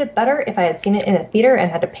tolerated it better if I had seen it in a theater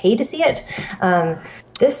and had to pay to see it.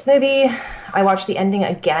 This movie, I watched the ending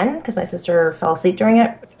again because my sister fell asleep during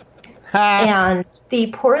it. And the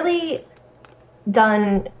poorly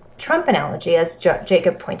done Trump analogy, as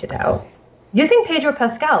Jacob pointed out, using Pedro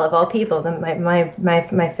Pascal of all people, my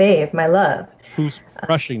fave, my love. Who's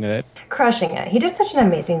crushing it? Crushing it. He did such an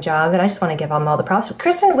amazing job, and I just want to give him all the props.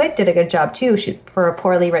 Kristen Wiig did a good job too, for a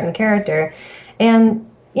poorly written character. And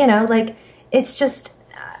it's just,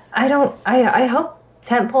 I hope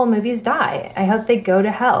tentpole movies die. I hope they go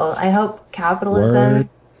to hell. I hope capitalism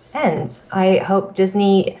ends. I hope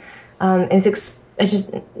Disney just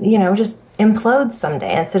implodes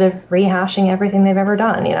someday instead of rehashing everything they've ever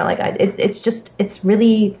done. It's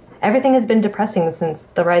really, everything has been depressing since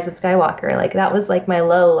The Rise of Skywalker. That was my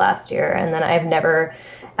low last year, and then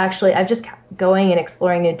I've just kept going and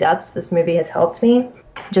exploring new depths. This movie has helped me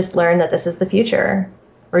just learn that this is the future.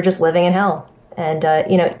 We're just living in hell. And,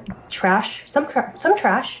 trash, some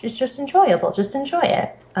trash is just enjoyable. Just enjoy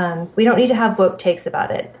it. We don't need to have woke takes about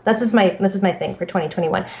it. This is my thing for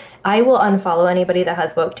 2021. I will unfollow anybody that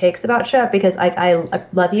has woke takes about shit because I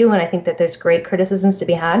love you and I think that there's great criticisms to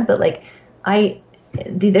be had. But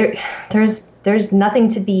there's nothing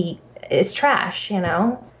to be. It's trash,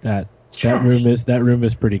 That room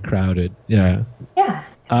is pretty crowded. Yeah. Yeah.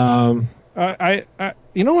 I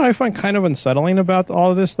you know what I find kind of unsettling about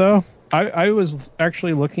all of this though? I was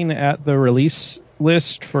actually looking at the release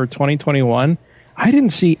list for 2021. I didn't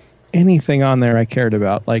see anything on there I cared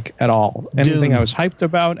about, at all. Anything Dune. I was hyped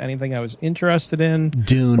about, anything I was interested in.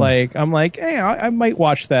 Dune. I'm hey, I might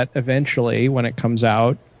watch that eventually when it comes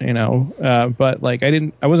out, but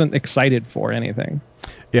I wasn't excited for anything.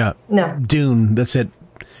 Yeah. No. Dune, that's it.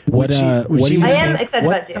 What do you I am excited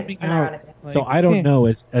what's about Dune. Coming out? So I don't know,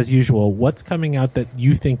 as usual, what's coming out that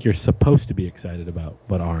you think you're supposed to be excited about,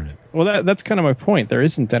 but aren't? Well, that's kind of my point. There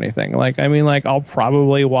isn't anything. I'll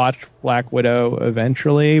probably watch Black Widow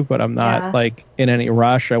eventually, but I'm not in any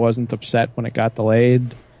rush. I wasn't upset when it got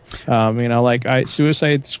delayed.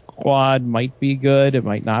 Suicide Squad might be good. It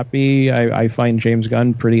might not be. I find James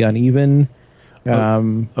Gunn pretty uneven.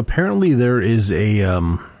 Apparently there is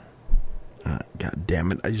a God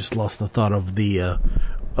damn it! I just lost the thought of the.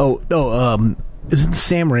 Isn't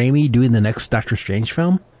Sam Raimi doing the next Doctor Strange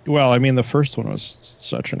film? Well, the first one was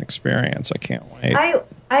such an experience. I can't wait.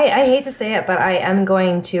 I hate to say it, but I am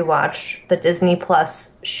going to watch the Disney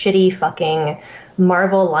Plus shitty fucking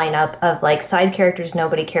Marvel lineup of side characters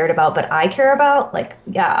nobody cared about, but I care about.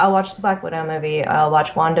 I'll watch the Black Widow movie. I'll watch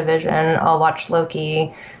WandaVision. I'll watch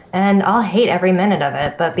Loki. And I'll hate every minute of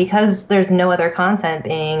it, but because there's no other content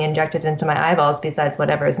being injected into my eyeballs besides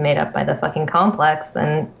whatever is made up by the fucking complex,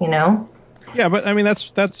 then, Yeah, but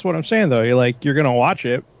that's what I'm saying, though. You're going to watch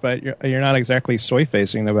it, but you're not exactly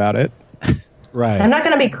soy-facing about it. Right. I'm not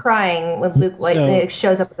going to be crying when Luke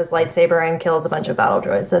shows up with his lightsaber and kills a bunch of battle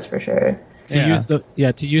droids, that's for sure.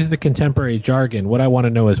 To use the contemporary jargon, what I want to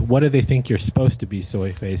know is what do they think you're supposed to be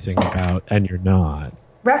soy-facing about and you're not?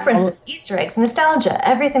 References, Easter eggs, nostalgia,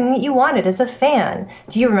 everything that you wanted as a fan.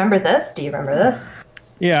 Do you remember this? Do you remember this?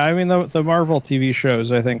 Yeah, the Marvel TV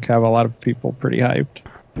shows, I think, have a lot of people pretty hyped.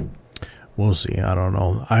 We'll see. I don't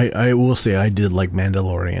know. I will say I did like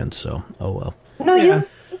Mandalorian, so oh well. No,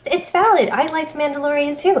 it's valid. I liked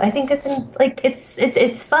Mandalorian too. I think it's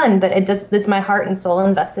fun, but it's my heart and soul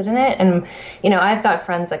invested in it. And I've got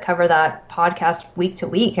friends that cover that podcast week to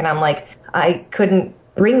week, and I'm I couldn't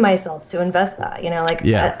bring myself to invest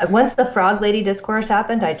that. Once the Frog Lady discourse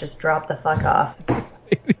happened, I just dropped the fuck off.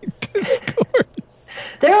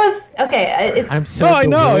 There was I'm so I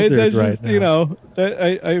know. It's right just now.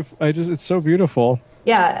 I just it's so beautiful.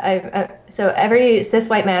 Yeah, so every cis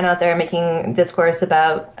white man out there making discourse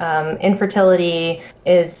about infertility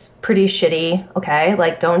is pretty shitty, okay?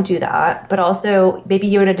 Like, don't do that. But also, Baby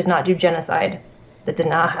Yoda did not do genocide. That did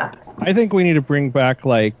not happen. I think we need to bring back,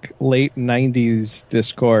 like, late 90s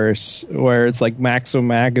discourse where it's like Maxim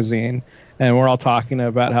magazine, and we're all talking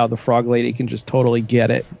about how the frog lady can just totally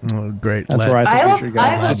get it. Oh, great. That's where I think we should go.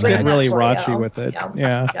 Let's get really raunchy with it.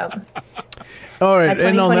 Yeah. All right. My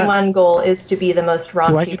 2021 goal is to be the most raunchy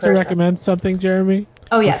person. Do I get to recommend something, Jeremy?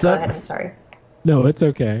 Oh, yeah. Go ahead. I'm sorry. No, it's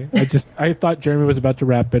okay. I thought Jeremy was about to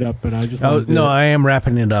wrap it up, and I just I am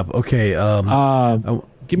wrapping it up. Okay.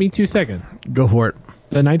 Give me 2 seconds. Go for it.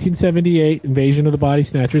 The 1978 Invasion of the Body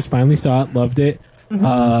Snatchers, finally saw it, loved it.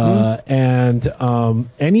 And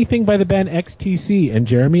anything by the band XTC. And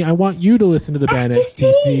Jeremy, I want you to listen to the band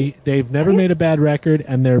XTC. They've never made a bad record,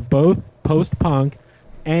 and they're both post-punk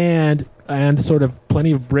and sort of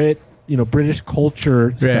plenty of British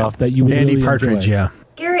culture stuff that you would Andy really Partridge, enjoy. yeah.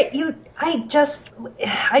 Garrett, I just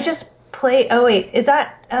play. Oh wait, is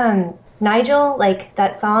that Nigel? Like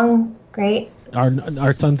that song? Great.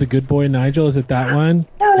 Our son's a good boy, Nigel. Is it that one?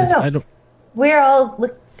 No. We're all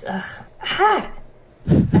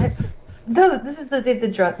No, this is the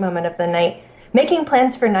drunk moment of the night. Making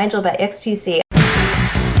Plans for Nigel by XTC.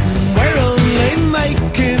 We're only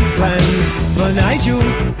making plans for Nigel.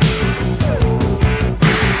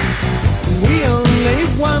 We only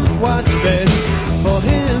want what's best for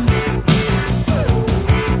him.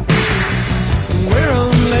 We're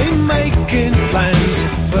only making plans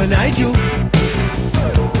for Nigel.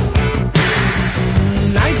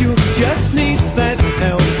 Nigel just needs that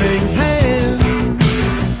helping hand.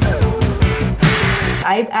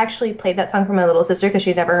 I actually played that song for my little sister because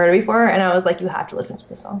she'd never heard it before, and I was like, you have to listen to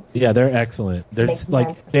this song. Yeah, they're excellent.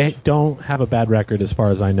 They don't have a bad record as far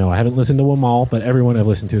as I know. I haven't listened to them all, but everyone I've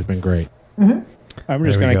listened to has been great. Mm-hmm. I'm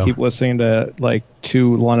just going to keep listening to like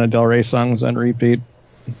 2 Lana Del Rey songs on repeat.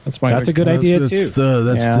 That's a good idea too.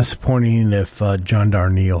 That's disappointing if John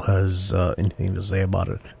Darnielle has anything to say about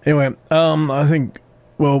it. Anyway, I think,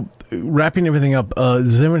 wrapping everything up,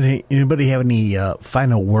 does anybody have any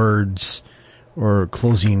final words or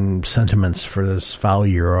closing sentiments for this foul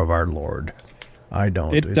year of our Lord? I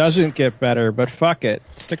don't. It doesn't get better, but fuck it.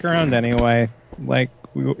 Stick around anyway. Like,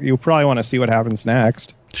 you probably want to see what happens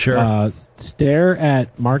next. Sure. Stare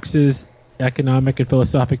at Marx's economic and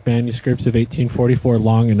philosophic manuscripts of 1844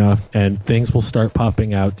 long enough, and things will start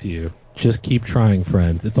popping out to you. Just keep trying,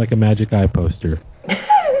 friends. It's like a Magic Eye poster.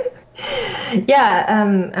 Yeah,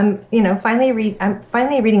 I'm finally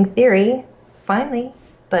reading theory,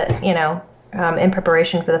 but in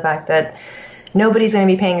preparation for the fact that nobody's going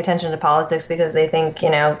to be paying attention to politics because they think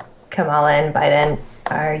Kamala and Biden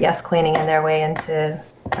are yes-queening in their way into.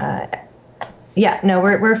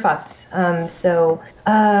 We're fucked. So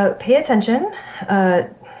pay attention.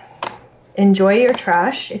 Enjoy your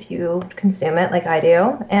trash if you consume it like I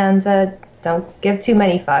do, and don't give too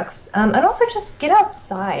many fucks. And also just get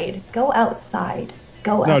outside. Go outside.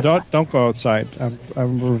 Go outside. No, don't go outside. Go outside.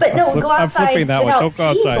 I'm flipping that one. Don't go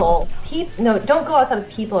outside. Don't go outside with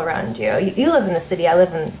people around you. You live in the city. I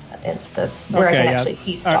live in where I can actually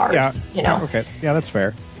see stars. Okay. Yeah, that's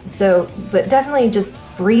fair. So, but definitely just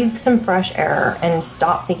breathe some fresh air and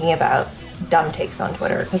stop thinking about dumb takes on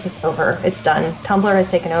Twitter because it's over. It's done. Tumblr has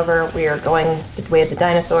taken over. We are going the way of the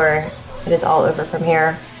dinosaur. It is all over from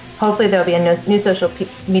here. Hopefully there'll be a new social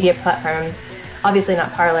media platform. Obviously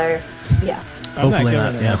not Parler. Yeah. Hopefully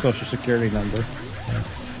not. Yeah. Social security number. Yeah.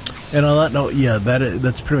 And on that note,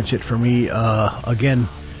 that's pretty much it for me. Again,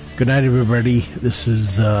 good night, everybody. This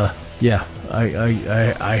is I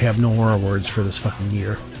have no more words for this fucking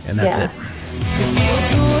year, and that's it.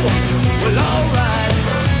 Well, all right.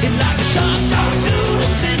 It's like a sharp talk to the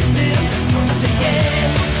system. I say,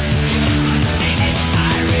 yeah. Ain't it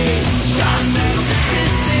irate? Sharp to the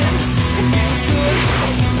system. It feels good.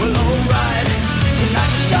 Well, all right. It's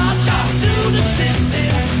like a sharp talk to the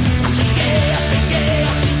system. I say, yeah. I say, yeah. I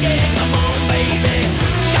say, yeah. Come on, baby.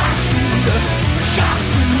 Sharp to the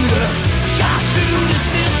system. Loud. Sharp to the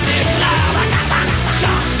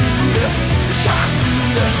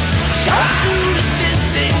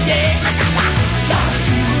system. Yeah.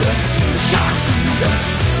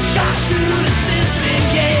 Shot to the system,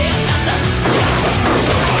 yeah.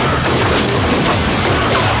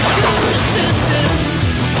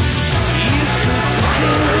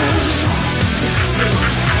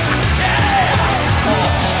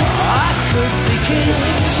 I could be king.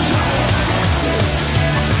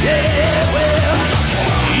 Yeah, well,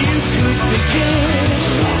 you could be king.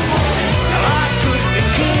 I could be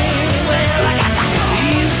king. Well,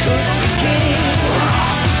 you could be king.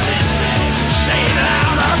 Say it loud.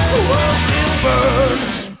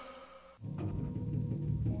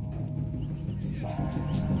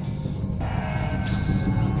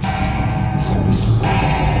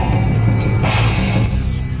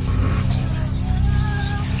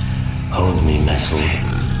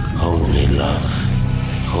 Hold me, love.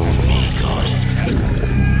 Hold me, God.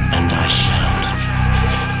 And I shout.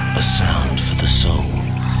 A sound for the soul.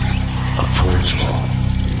 A portal.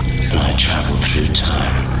 And I travel through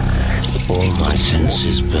time. All my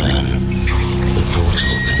senses burn. The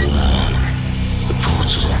portal can learn. The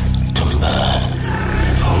portal can burn.